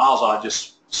few miles, I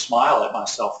just smile at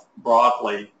myself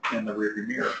broadly in the rearview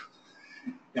mirror.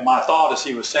 And my thought, as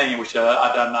he was saying, which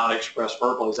I did not express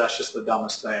verbally, is that's just the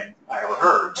dumbest thing I ever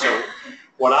heard. So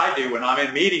what I do when I'm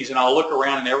in meetings and I'll look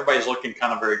around and everybody's looking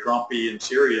kind of very grumpy and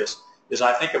serious, is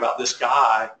I think about this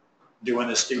guy doing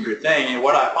this stupid thing. And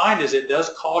what I find is it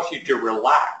does cause you to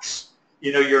relax.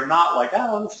 You're not like,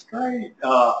 oh, that's great.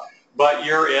 But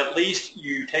at least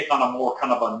you take on a more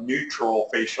kind of a neutral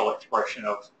facial expression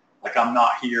of, like, I'm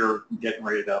not here getting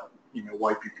ready to,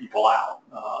 wipe you people out.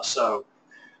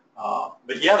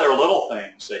 But yeah, there are little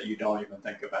things that you don't even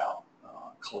think about,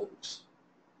 clues.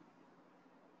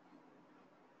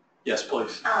 Yes,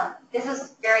 please. This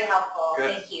was very helpful.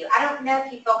 Good. Thank you. I don't know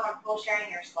if you feel comfortable sharing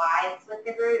your slides with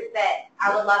the group, but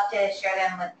I would love to share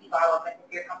them with people I work with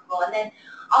if you're comfortable. And then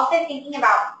also thinking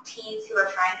about teams who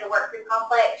are trying to work through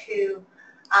conflict, who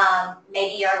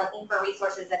maybe are looking for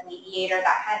resources, a mediator,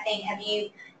 that kind of thing. Have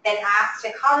you been asked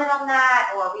to comment on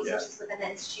that, or resources within the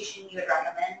institution you would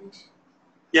recommend?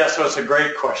 Yeah, so it's a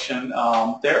great question.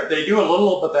 They do a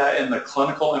little bit of that in the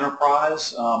clinical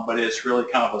enterprise, but it's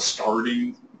really kind of a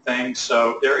starting thing.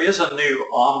 So there is a new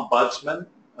ombudsman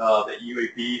that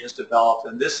UAB has developed,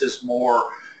 and this is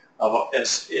more of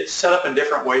it's set up in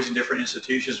different ways in different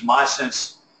institutions. My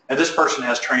sense, and this person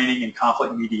has training in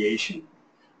conflict mediation,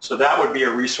 so that would be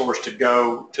a resource to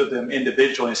go to them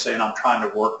individually and say, I'm trying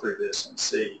to work through this and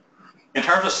see. In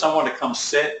terms of someone to come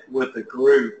sit with the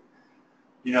group,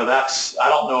 I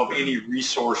don't know of any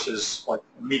resources like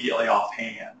immediately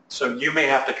offhand. So you may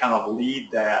have to kind of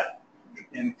lead that.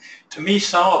 And to me,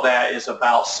 some of that is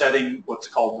about setting what's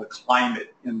called the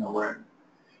climate in the room.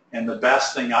 And the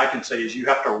best thing I can say is you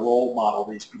have to role model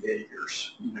these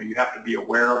behaviors. You have to be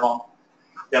aware of them.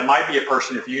 That might be a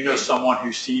person, if you know someone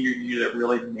who's senior to you that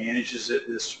really manages it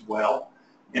this well,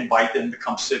 invite them to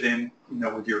come sit in,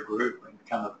 with your group and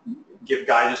kind of give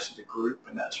guidance to the group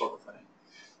and that sort of thing.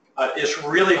 It's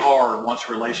really hard once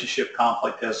relationship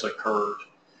conflict has occurred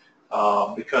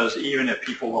because even if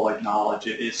people will acknowledge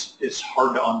it, it's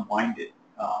hard to unwind it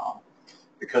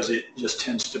because it just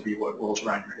tends to be what rolls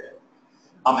around your head.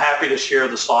 I'm happy to share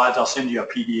the slides. I'll send you a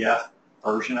PDF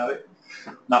version of it,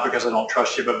 not because I don't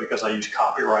trust you, but because I use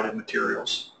copyrighted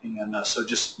materials. And so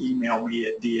just email me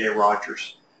at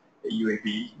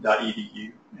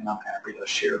darogers@uab.edu, and I'm happy to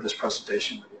share this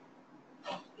presentation with you.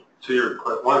 To your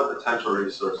question, one potential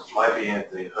resource might be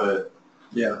Anthony Hood.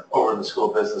 Yeah. Over in the school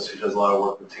of business, he does a lot of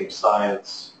work with team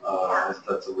science.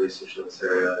 That's a research in this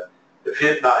area.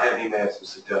 If not him, he may have some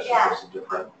suggestions for some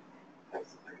different things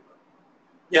to think about.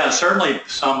 Yeah, and certainly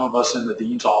some of us in the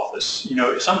dean's office.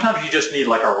 Sometimes you just need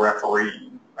like a referee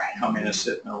come in and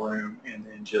sit in a room and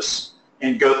then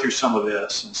go through some of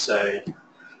this and say,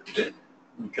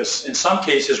 because in some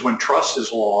cases when trust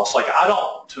is lost,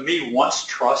 to me, once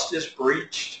trust is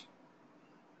breached,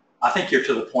 I think you're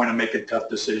to the point of making tough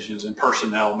decisions, and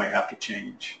personnel may have to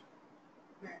change.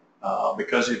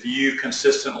 Because if you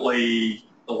consistently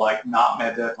not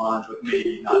met deadlines with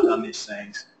me, not done these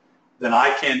things, then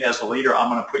I can, as a leader, I'm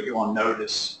going to put you on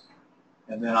notice,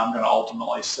 and then I'm going to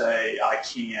ultimately say I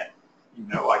can't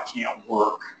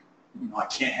work, I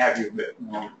can't have you a bit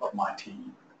more of my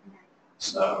team.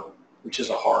 So, which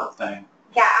is a hard thing.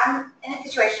 Yeah, I'm in a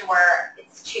situation where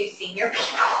it's two senior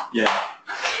people. Yeah.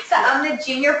 So I'm the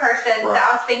junior person, so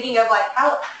I was thinking of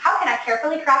how can I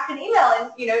carefully craft an email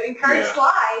and encourage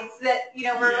slides that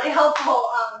were really helpful.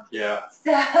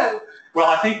 So. Well,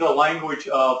 I think the language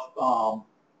of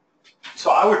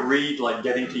so I would read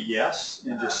Getting to Yes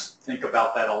and just think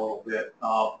about that a little bit.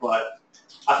 But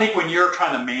I think when you're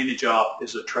trying to manage up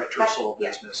is a treacherous little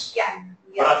business. Yeah.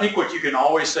 But I think what you can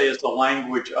always say is the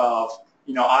language of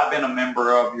I've been a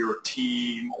member of your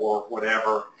team or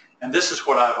whatever, and this is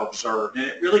what I've observed. And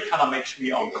it really kind of makes me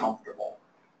uncomfortable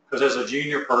because as a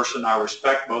junior person, I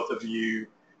respect both of you,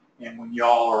 and when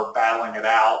y'all are battling it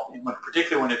out, and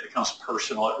particularly when it becomes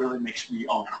personal, it really makes me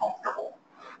uncomfortable.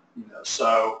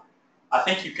 So I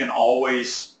think you can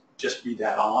always just be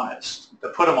that honest to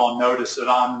put them on notice that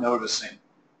I'm noticing,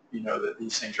 that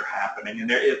these things are happening, and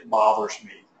it bothers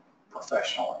me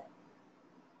professionally.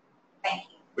 Thank you.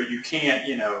 But you can't,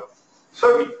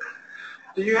 So,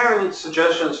 do you have any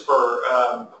suggestions for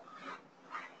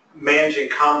managing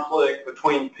conflict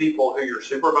between people who you're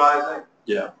supervising?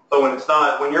 Yeah. So when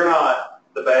you're not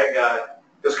the bad guy,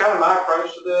 because kind of my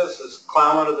approach to this is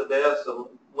climb under the desk and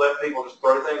let people just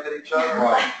throw things at each other.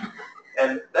 Right.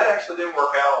 And that actually didn't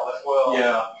work out all that well.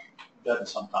 Yeah, it doesn't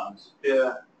sometimes.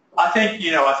 Yeah. I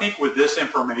think with this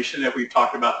information that we've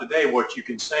talked about today, what you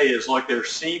can say is, look, there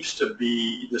seems to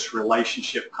be this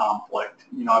relationship conflict.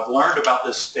 I've learned about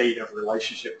this state of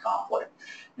relationship conflict.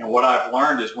 And what I've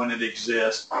learned is when it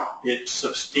exists, it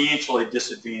substantially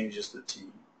disadvantages the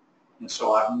team. And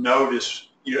so I've noticed,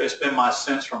 it's been my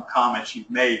sense from comments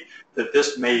you've made that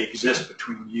this may exist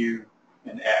between you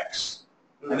and X.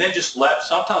 And then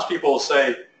sometimes people will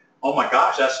say, oh my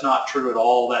gosh, that's not true at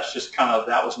all. That's just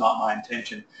that was not my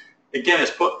intention. Again,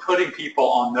 it's putting people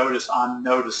on notice. I'm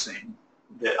noticing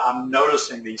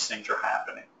these things are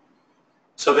happening.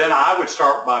 So then I would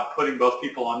start by putting both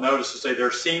people on notice to say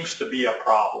there seems to be a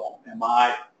problem. Am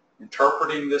I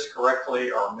interpreting this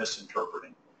correctly or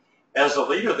misinterpreting? As a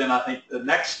leader, then I think the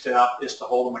next step is to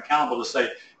hold them accountable to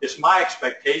say, it's my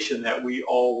expectation that we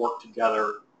all work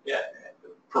together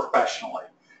professionally.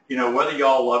 whether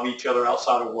y'all love each other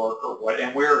outside of work or what,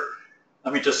 and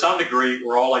to some degree,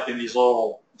 we're all like in these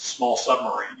little small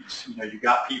submarines. You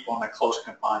got people in a close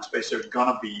confined space. There's going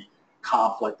to be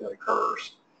conflict that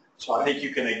occurs. So I think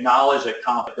you can acknowledge that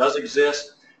conflict does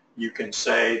exist. You can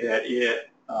say that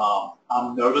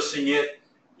I'm noticing it.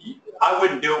 I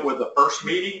wouldn't do it with the first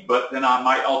meeting, but then I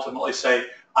might ultimately say,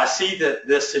 I see that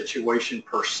this situation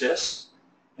persists,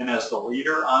 and as the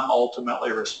leader, I'm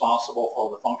ultimately responsible for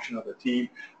the function of the team.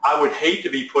 I would hate to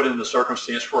be put in the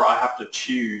circumstance where I have to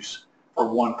choose for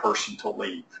one person to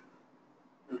leave,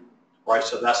 right?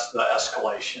 So that's the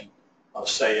escalation of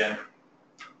saying,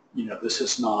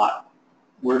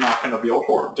 we're not going to be able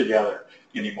to work together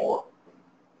anymore.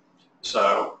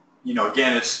 So,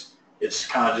 again, it's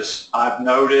kind of just, I've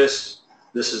noticed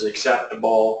this is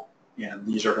acceptable and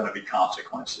these are going to be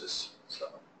consequences. So,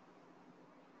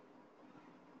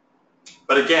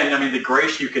 but again, the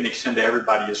grace you can extend to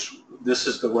everybody this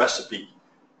is the recipe.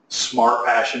 Smart,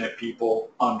 passionate people,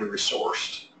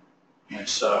 under-resourced. And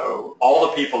so all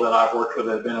the people that I've worked with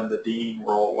that have been in the dean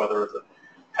role,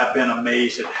 have been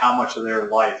amazed at how much of their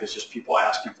life is just people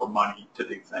asking for money to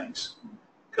do things.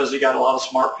 Because you got a lot of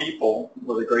smart people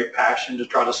with a great passion to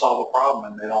try to solve a problem,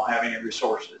 and they don't have any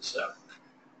resources. So,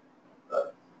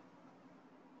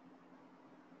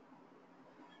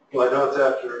 well, I know it's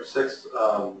after 6,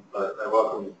 but I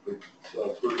welcome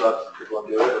food up if people want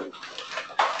to do it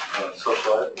and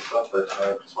socialize and stuff. But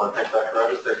I just want to thank Dr.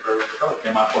 Rogers. Thank you for coming.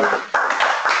 Okay, my pleasure.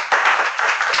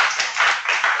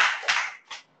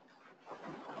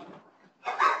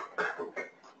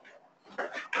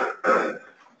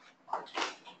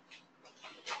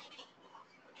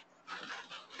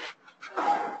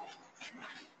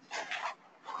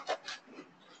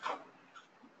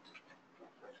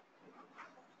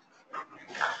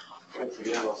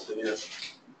 Again, I'll see you.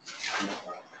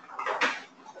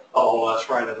 Oh, that's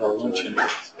right, at our luncheon. Yeah,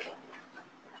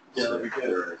 that'd be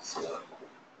good.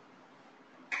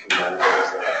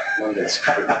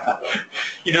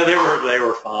 They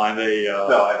were fine.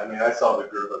 No, I saw the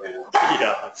group.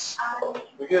 Yeah.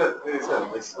 We get at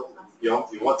least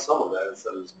you want some of that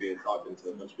instead of just talking to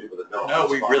a bunch of people that don't. No,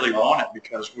 we really want it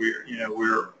because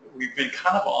we've been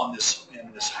kind of in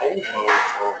this whole mode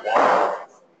for a while.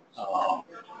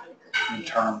 In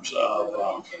terms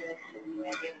of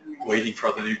waiting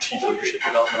for the new chief leadership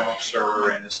development officer,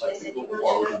 and it's like, are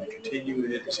we going to continue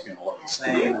it? Is it going to look the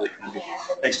same? Is it going to be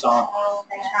based on?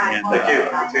 And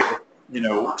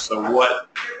so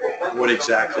what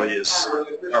exactly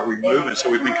are we moving? So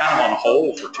we've been kind of on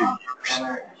hold for 2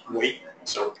 years, waiting.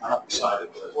 So we're kind of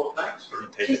excited to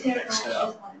take it to the next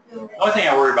step. The only thing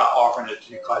I worry about offering it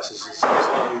to new classes is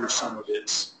lose some of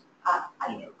its,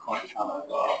 kind of.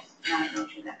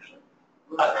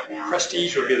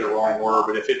 Prestige would be the wrong word,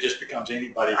 but if it just becomes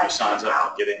anybody who signs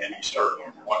up to get in, you start.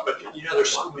 But there's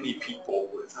so many people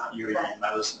with UAB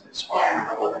medicine. It's hard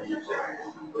to believe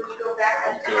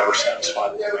that you could ever satisfy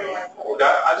the demand.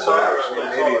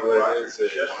 Maybe what it is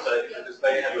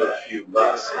they do a few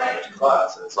less in each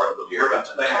class, and it's like you're going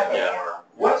to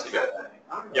what's a good thing?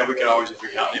 Yeah, we could always, if we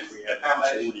had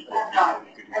 40 people,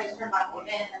 we could do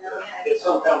 20. It's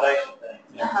some foundation thing.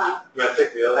 Yeah. I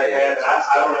think the other thing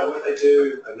I don't know what they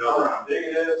do. I know how big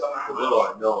it is. the little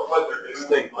I know what they're doing.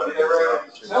 distinct, but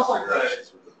Sounds like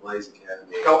directions with the Blaze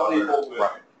Academy, Help other people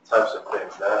with types of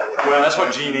things. Well, that's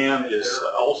what GNM is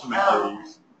ultimately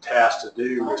tasked to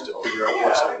do, is to figure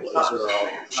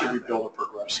out should we build a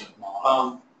progressive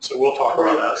model. So we'll talk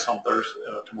about that some Thursday,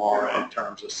 tomorrow, in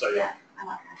terms of saying,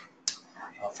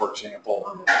 for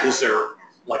example, is there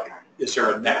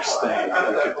a next thing that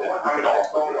we could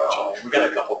offer? We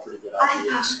got a couple of pretty good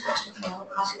ideas.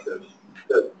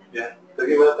 Good. Yeah. Did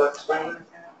you get that explained?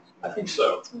 I think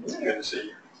so. It's good to see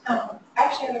you.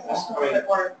 Actually, I have a question a little bit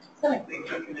more clinically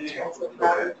in terms of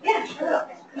that. Yeah, sure.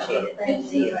 Good to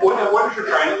see you. What is your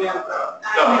training in?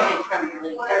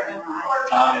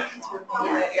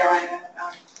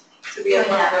 To be a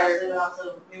mother,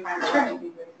 new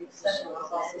maternity session was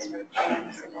also sort of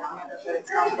training, so now it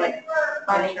sounds like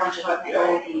finding a bunch of like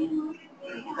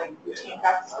routine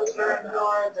practices were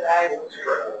ignored that I know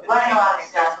I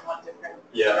understand somewhat different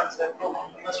in terms of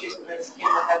most recently the skin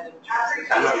that had been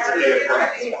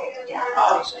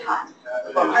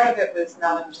but part of it was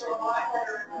not understanding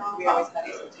that we always had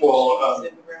expectations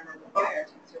in the room or the fire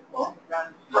to run.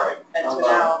 Right. And so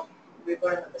now we've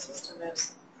learned that the system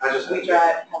is we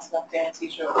drive, pass enough day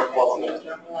teacher over teachers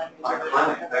don't want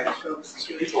that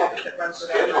runs the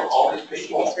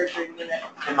surgery unit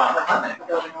In my clinic.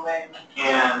 building away.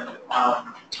 And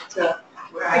So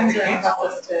things are in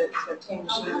process to obtain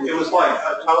machines. it was like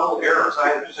a total error. I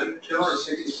had just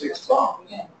 266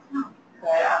 phones.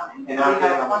 But And we I'm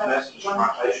getting had a one message from case my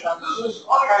patient. on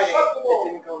Friday that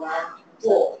didn't go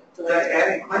well.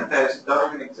 Adding Clinton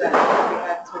don't even exist. We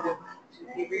had sort of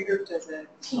be regrouped as a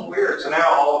team. Weird. So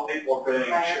now all the people are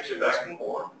being shifted back and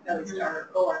forth. At least our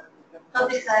OR.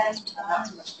 That's exciting. Not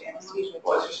so much the anesthesia.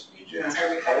 Well, it's just you So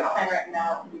we had a plan right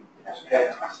now.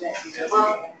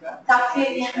 Talk to you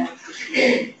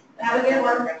again. Have a good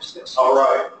one. All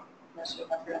right.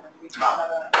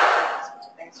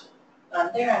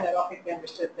 There, and I don't think they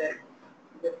understood that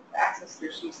with access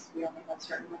through sheets, we only have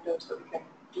certain windows that we can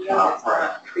do that. It's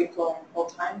not free flowing full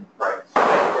time. Right.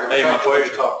 Hey, my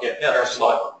pleasure. Yeah, that's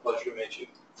fine. Pleasure to meet you.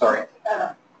 Sorry.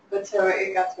 But so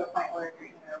it got to a point where, you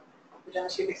know, the general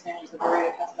chief exchanges have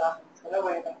already tested off and said, oh,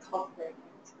 wait, about cultivate.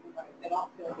 They don't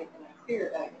feel like they can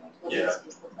clear that, you know, to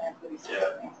this the plan for these sorts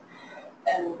of things.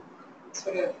 And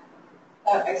sort of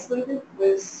isolated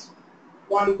was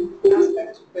one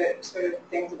aspect, but sort of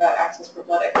things about access for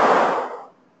blood.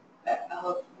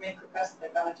 I'll make requests,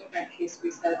 like on a different case,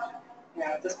 we said, you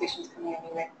know, if this patient's coming in,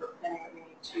 we make for planning that we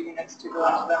need 2 units to go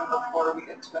into them before we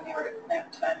get to an aortic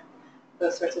clamp time,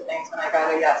 those sorts of things. And I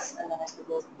got a yes, and then I said,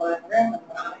 well, is the blood in the room? And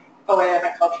then, oh, wait, I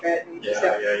haven't cultured it. And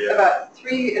so about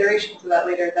 3 iterations of that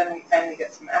later, then we finally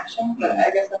get some action. But I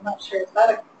guess I'm not sure, is that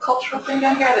a cultural thing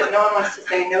down here that no one wants to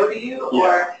say no to you,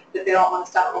 or that they don't want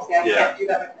to stop and say, I can't do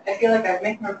that? I feel like I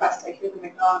make a request, I hear them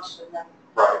acknowledged, and then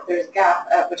there's a gap,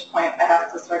 at which point I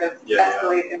have to sort of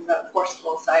escalate in the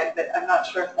forceful side, but I'm not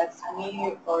sure if that's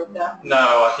me or them. No,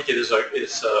 I think it is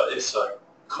it's a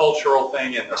cultural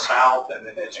thing in the South, and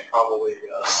then it's probably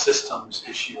a systems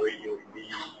issue at UAB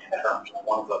in terms of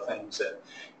one of the things that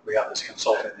we have this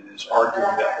consultant that is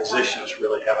arguing that physicians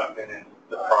really haven't been in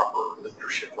the proper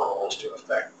leadership roles to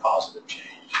affect positive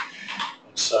change.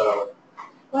 And so,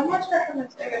 well, I'm not sure how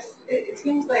much, I guess, it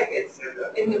seems like it's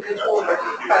individual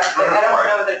request, but I don't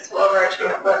know that it's so overarching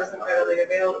that blood isn't readily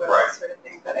available, that sort of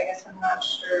thing, but I guess I'm not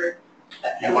sure.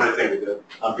 You want to think good?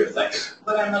 I'm good, thanks.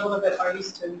 What I'm a little bit more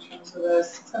used to in terms of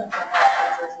those clinical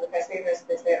interactions is if I say this,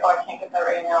 they say, oh, I can't get that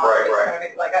right now.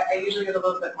 Like I usually get a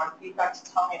little bit more feedback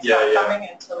to tell me it's not coming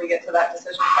until we get to that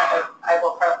decision point of I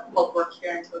will work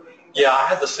here until we can get yeah, I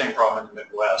had the same problem in the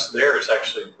Midwest. There is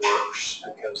actually worse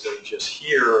because they just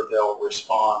hear, they'll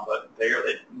respond, but there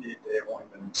they won't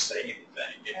even say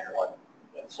anything. You know,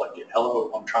 it's like,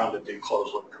 hello, I'm trying to do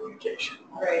closed loop communication.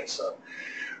 Right. So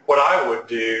what I would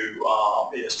do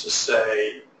is to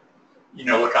say, you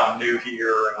know, look, I'm new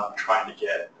here and I'm trying to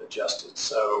get adjusted.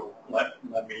 So let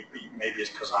me be, maybe it's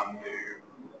because I'm new.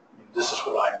 This is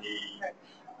what I need.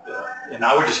 And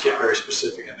I would just get very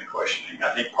specific in the questioning.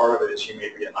 I think part of it is you may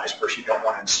be a nice person. You don't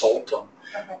want to insult them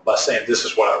by saying, this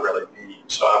is what I really need.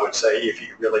 So I would say, if you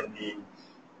really need,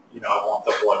 you know, I want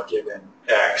the blood given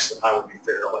X, then I would be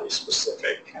fairly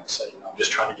specific and say, you know, I'm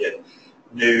just trying to get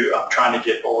new, I'm trying to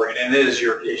get oriented. And as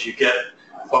you get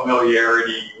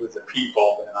familiarity with the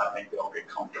people, then I think they'll get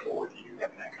comfortable with you and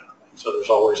that kind of thing. So there's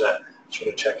always that sort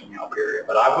of checking out period.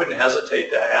 But I wouldn't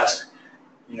hesitate to ask,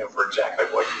 you know, for exactly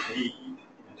what you need,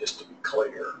 just to be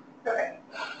clear. Okay.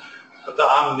 But the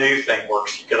I'm new thing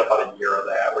works. You get about a year of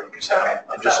that where you can say,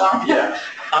 I'm just, I'm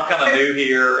kind of new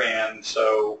here, and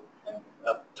so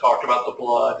I've talked about the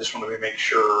blood. Just want to make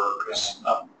sure, because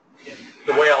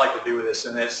the way I like to do this,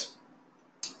 and it's,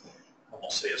 I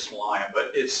won't say it's lying, but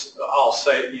it's, I'll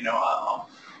say, you know, I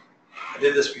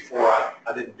did this before. I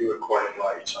didn't do it quite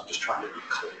right, so I'm just trying to be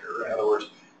clear. In other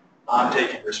words, I'm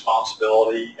taking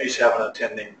responsibility. I used to have an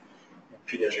attending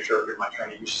pediatric surgery, my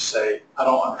trainer used to say, I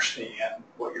don't understand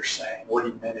what you're saying. What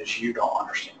he meant is you don't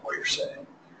understand what you're saying.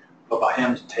 But by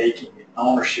him taking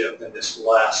ownership, then it's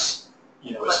less,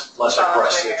 you know, it's less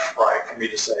aggressive, right, for me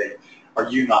to say, are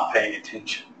you not paying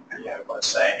attention? You know, by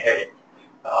saying, hey,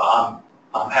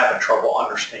 I'm having trouble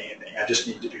understanding. I just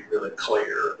need to be really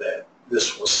clear that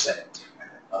this was sent.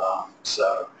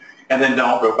 So, and then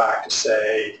don't go back to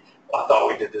say, I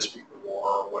thought we did this before,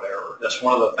 or whatever. That's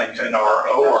one of the things in our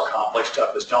OR complex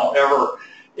stuff is don't ever,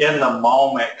 in the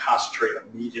moment, concentrate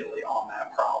immediately on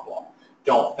that problem.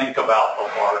 Don't think about the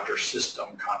larger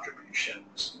system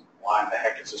contributions. Why in the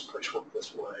heck does this place work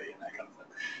this way, and that kind of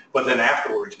thing. But then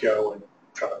afterwards, go and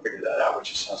try to figure that out,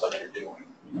 which it sounds like you're doing.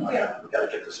 You know, we got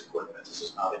to get this equipment. This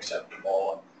is not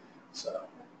acceptable. And so,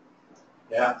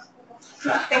 yeah.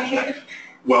 Thank you.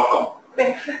 Welcome.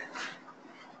 Thank you.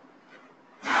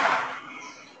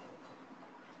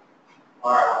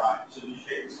 All right, so you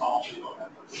take this home, so you don't have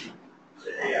to say,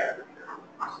 yeah.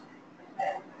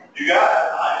 You got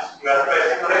it, nice. You got a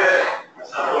face for it.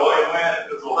 That's not the way it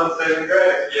went. It's a one saving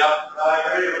grace. Yep. I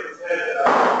agree with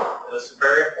you. This is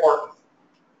very important.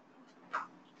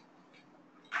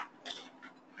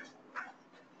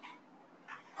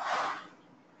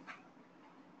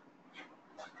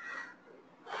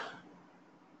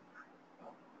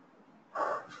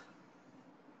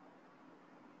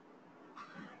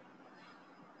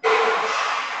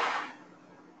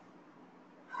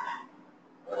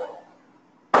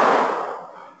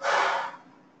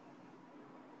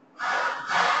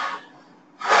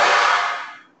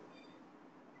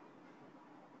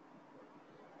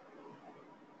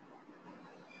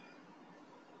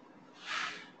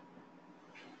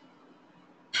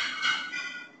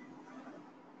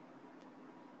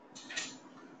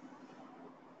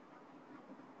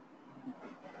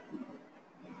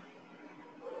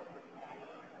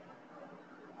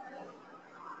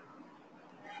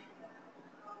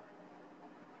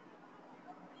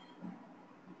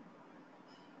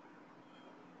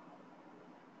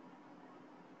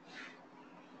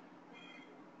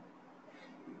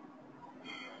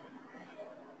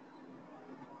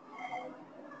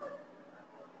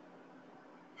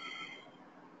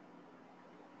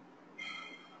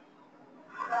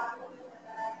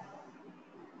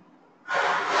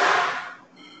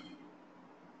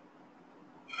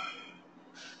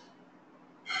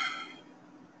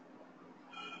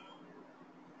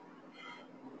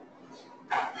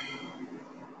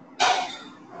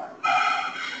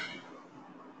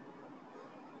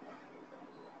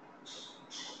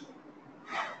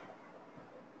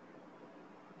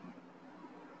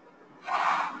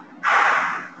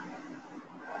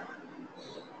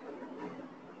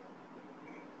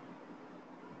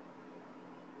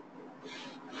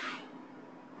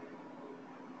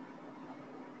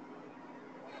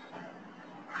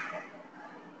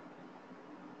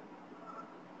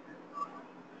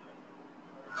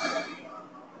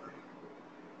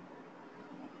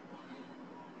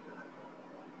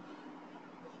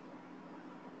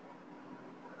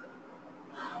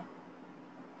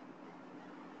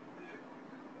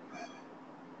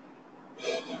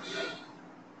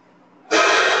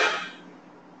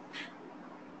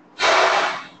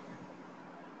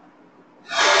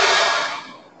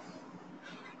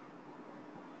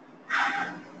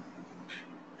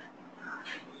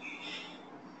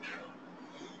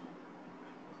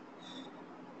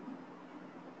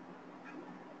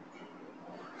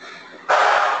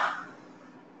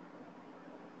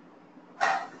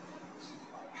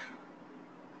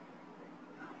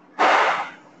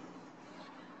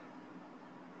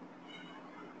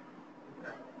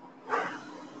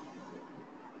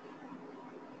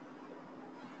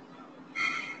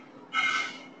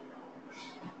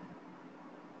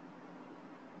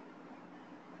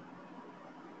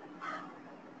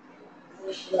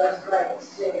 She was great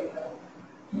too.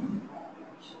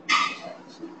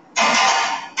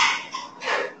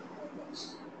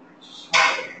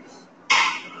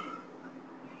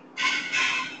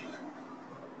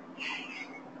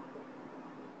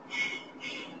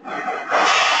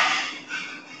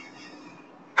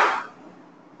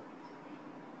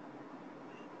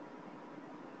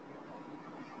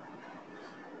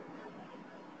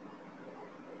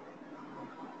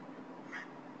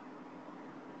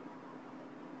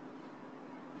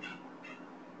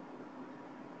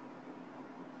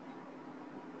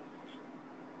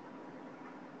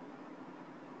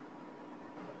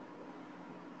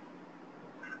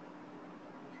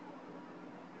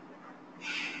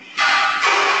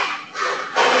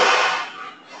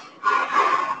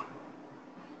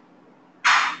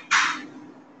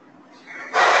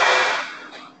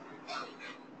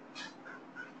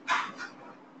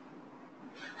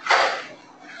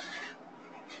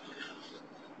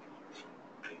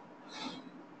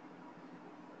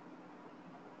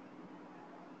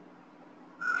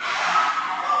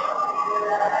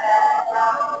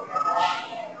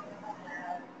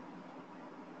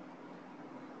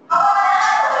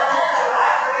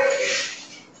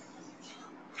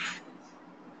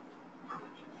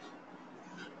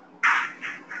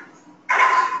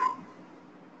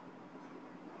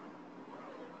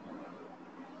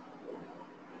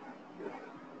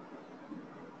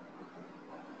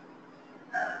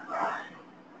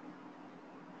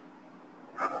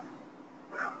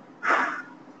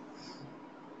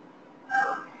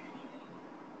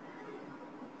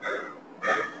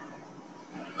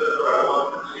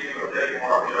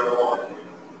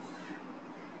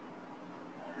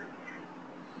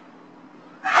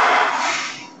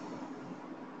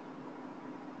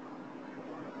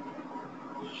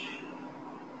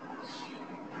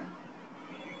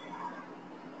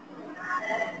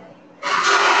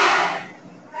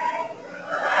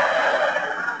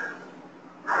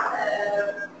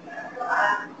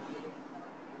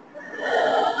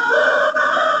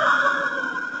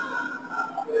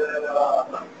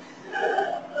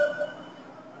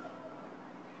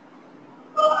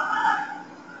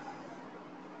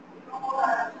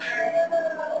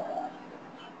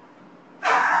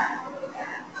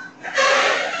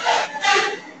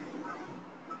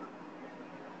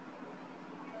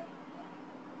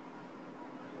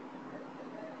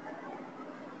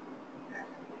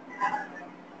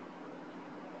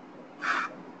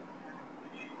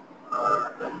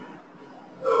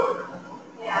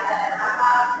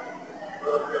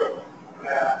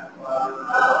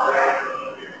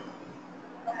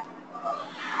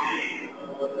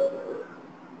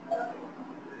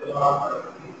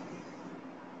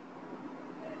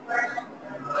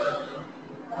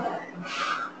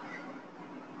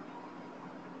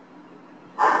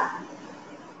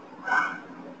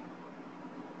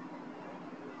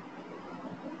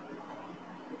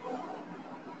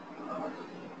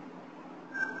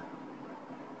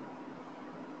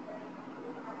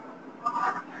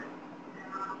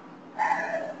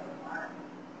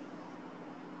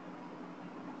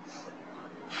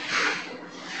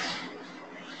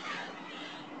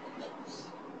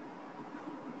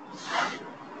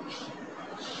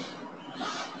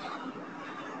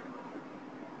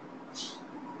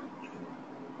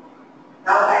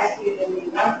 I'll ask you to do me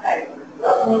one favor.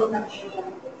 Please make sure you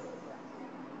do this.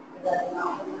 Because I'm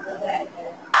not going to present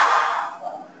it.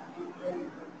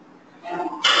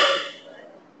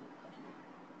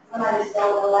 Somebody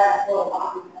stole the last little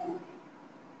one thing.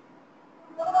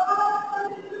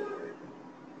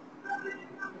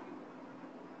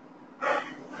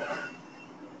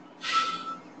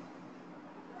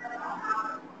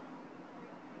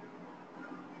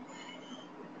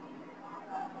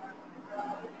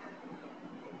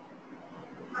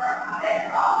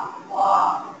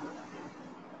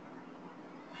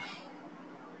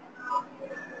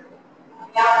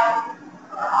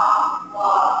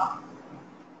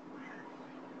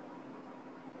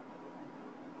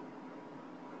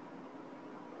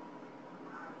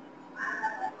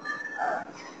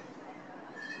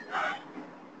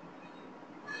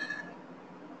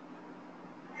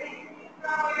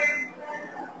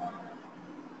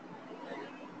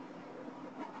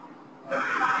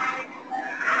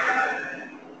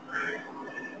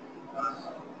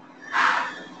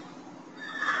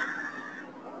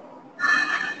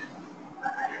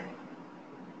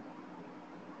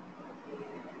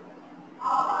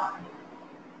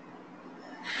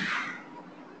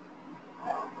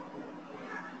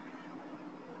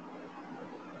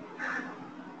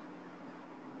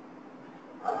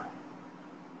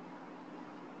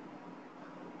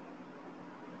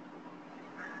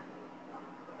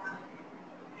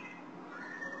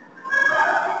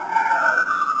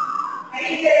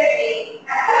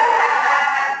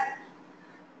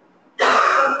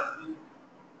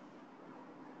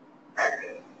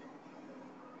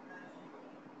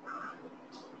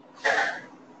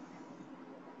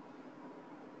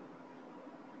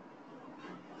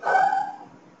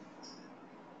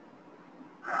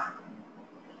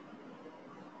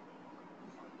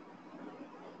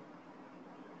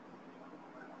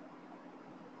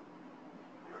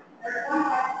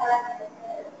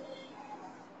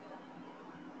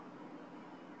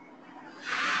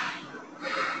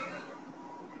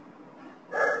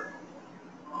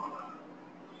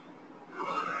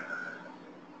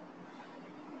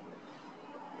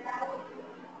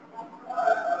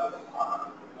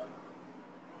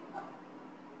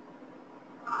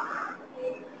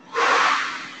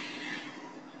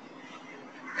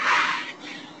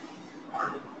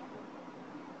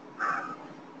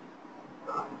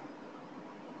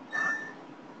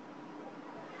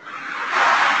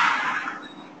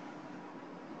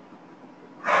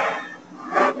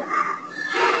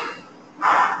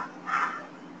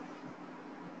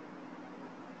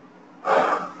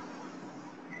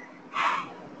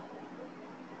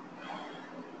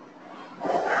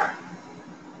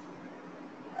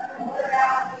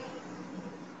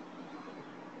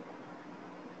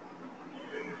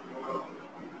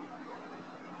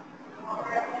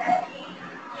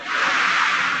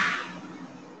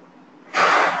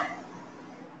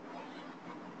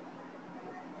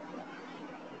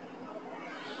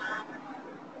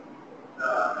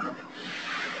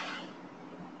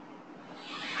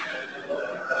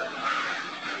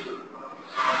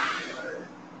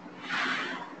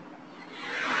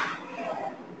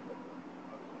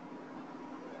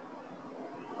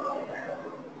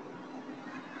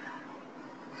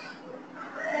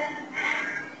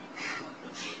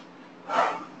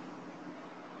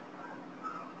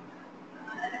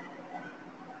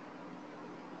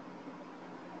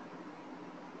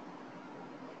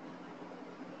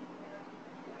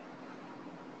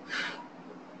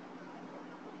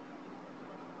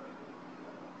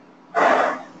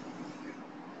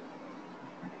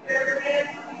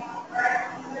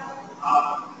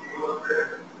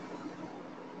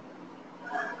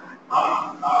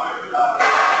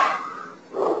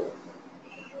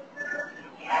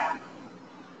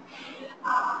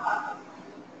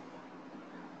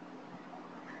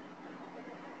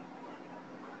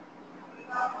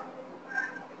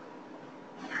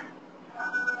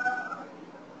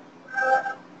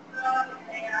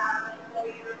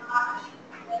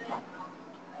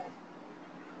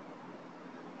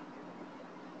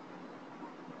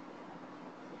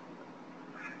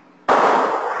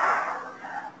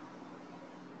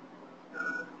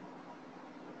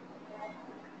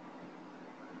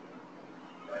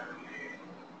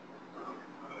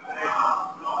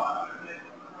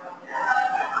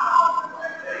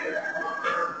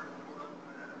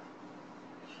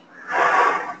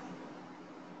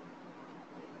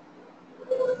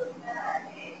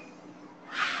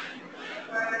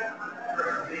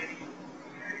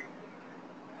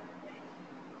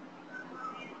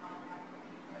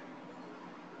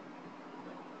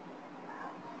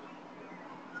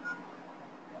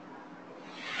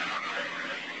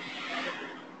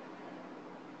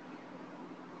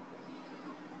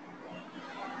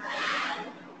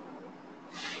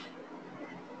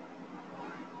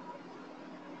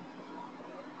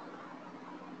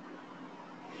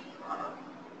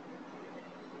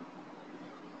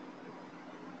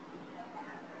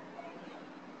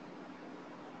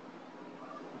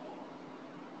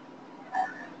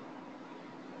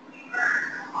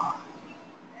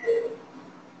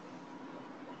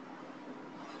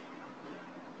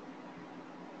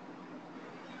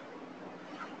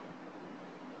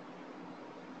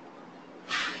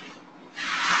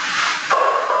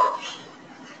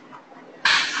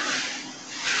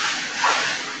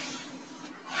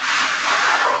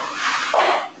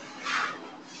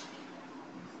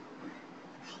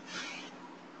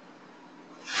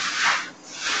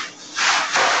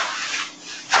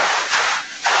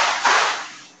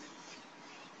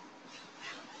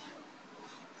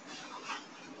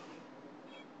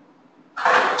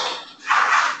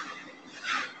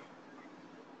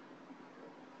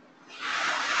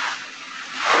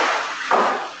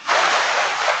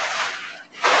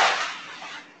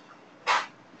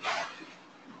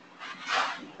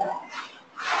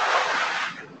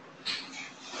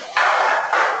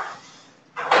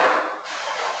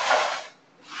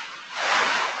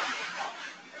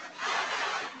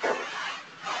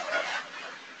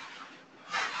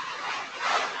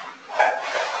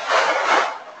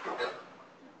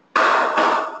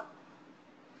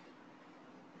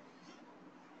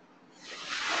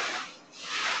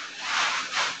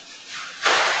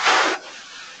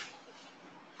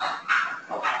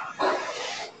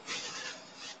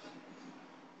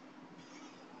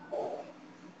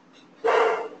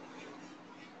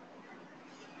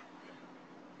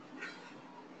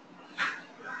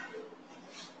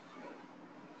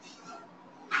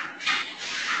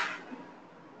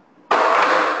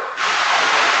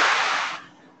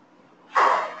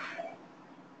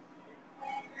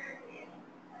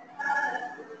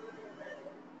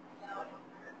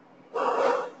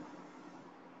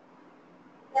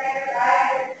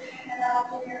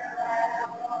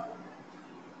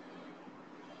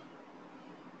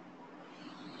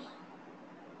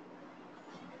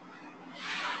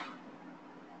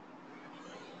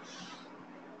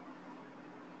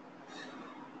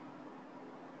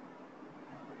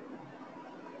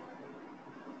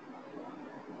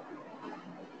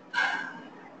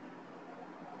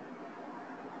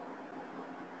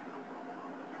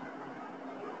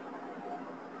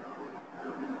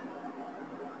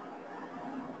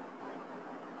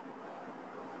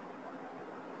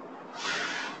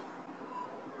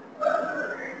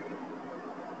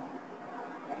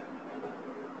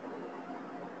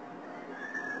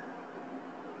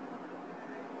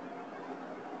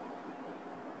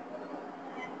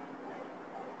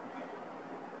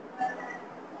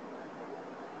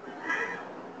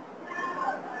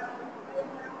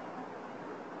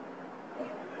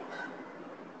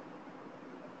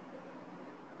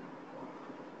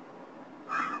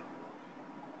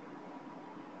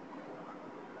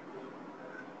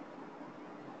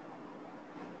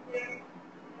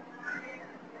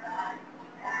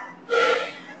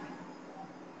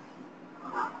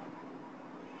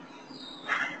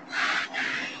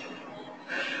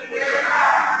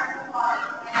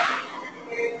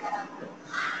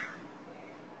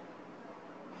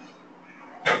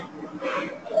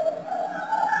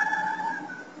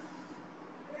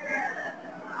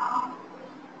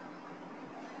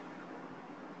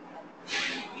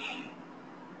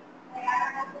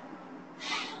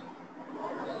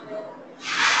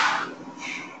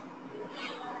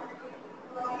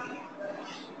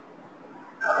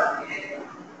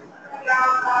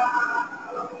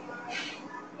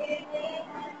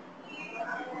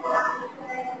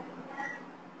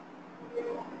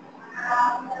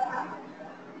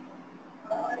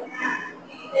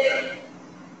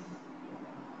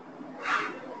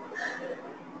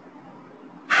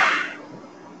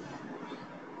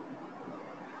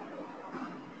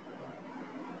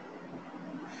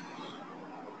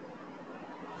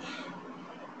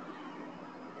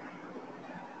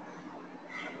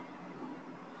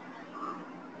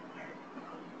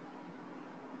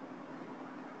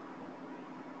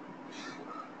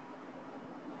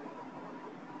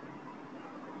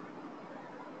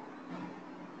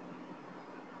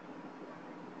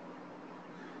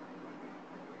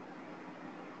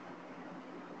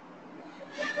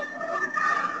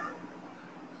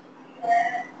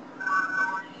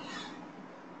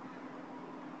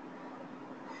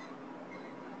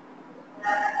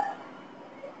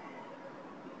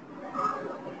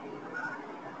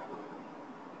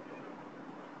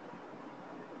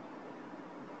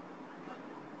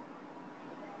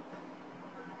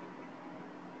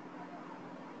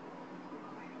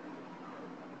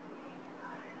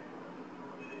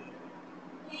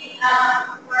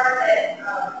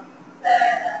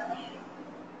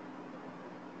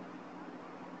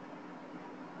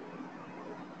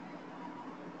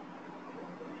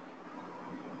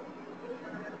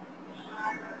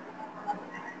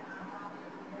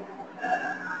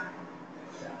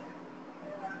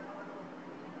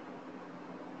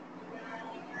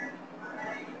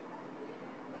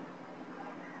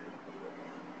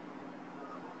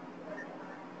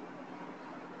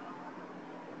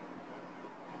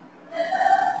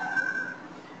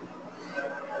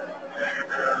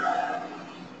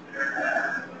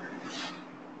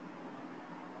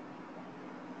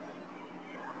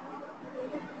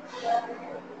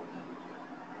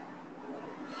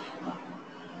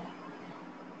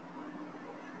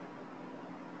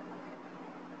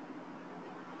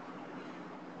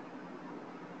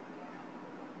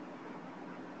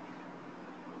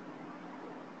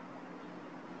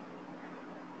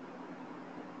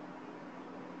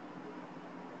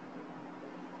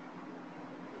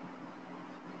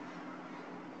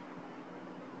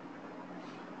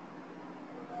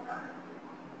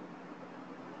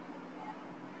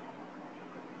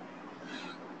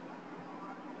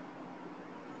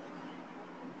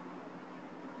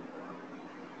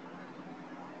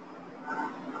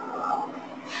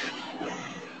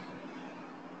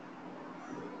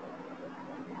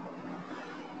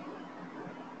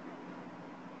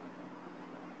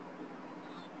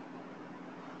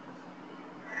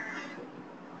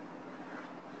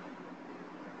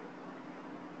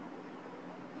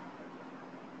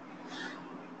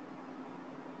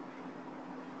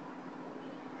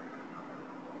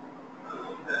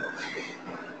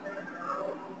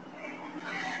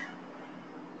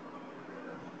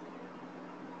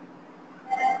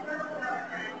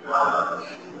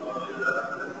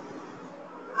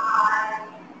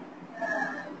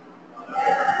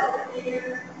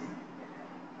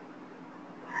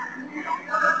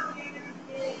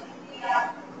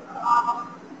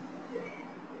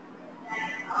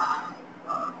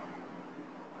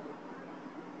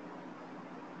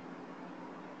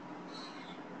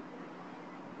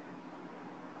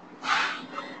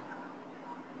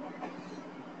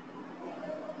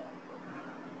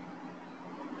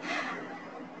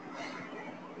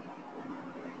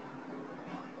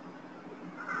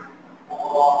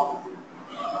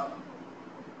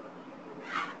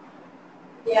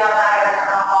 Yeah, I got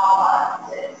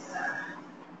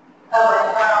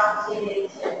oh, and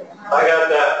TV too. I got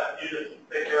that. You just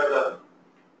take care of that.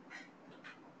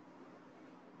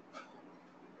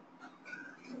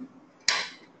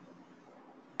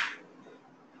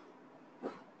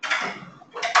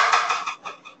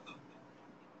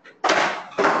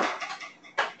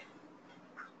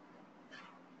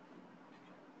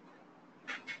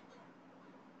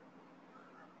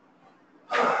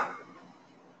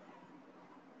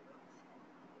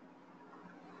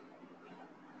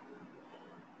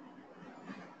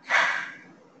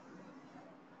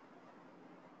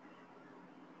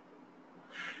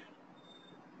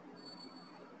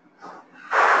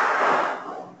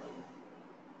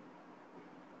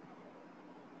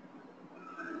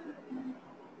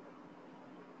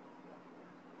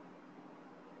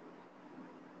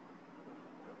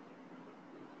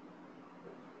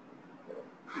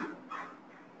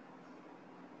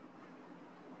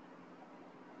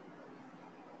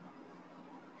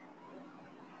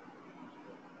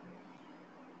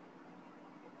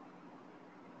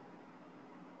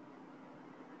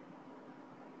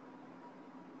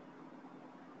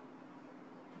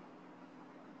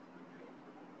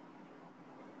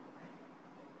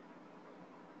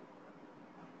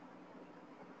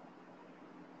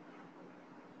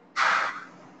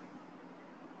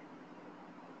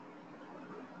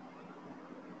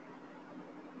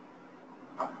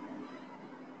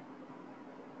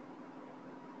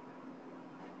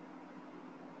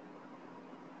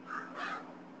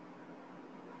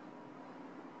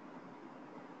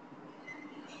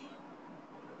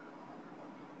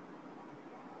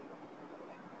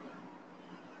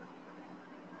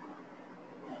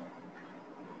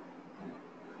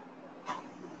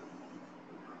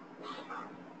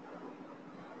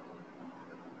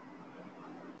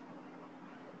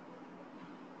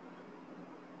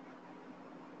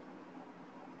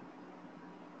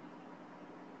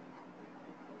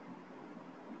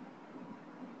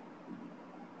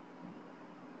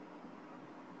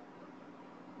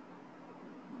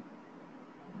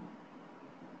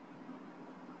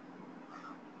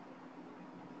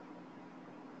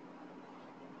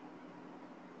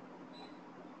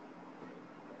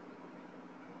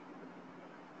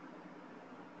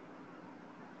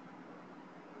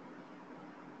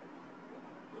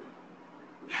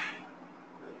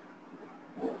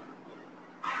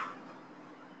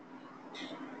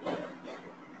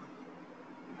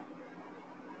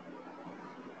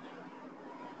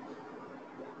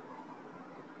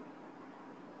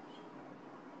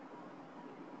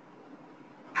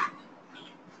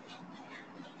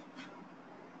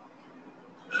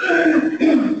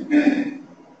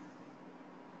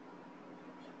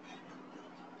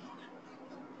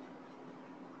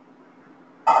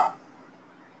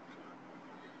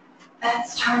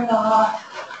 That's turned off.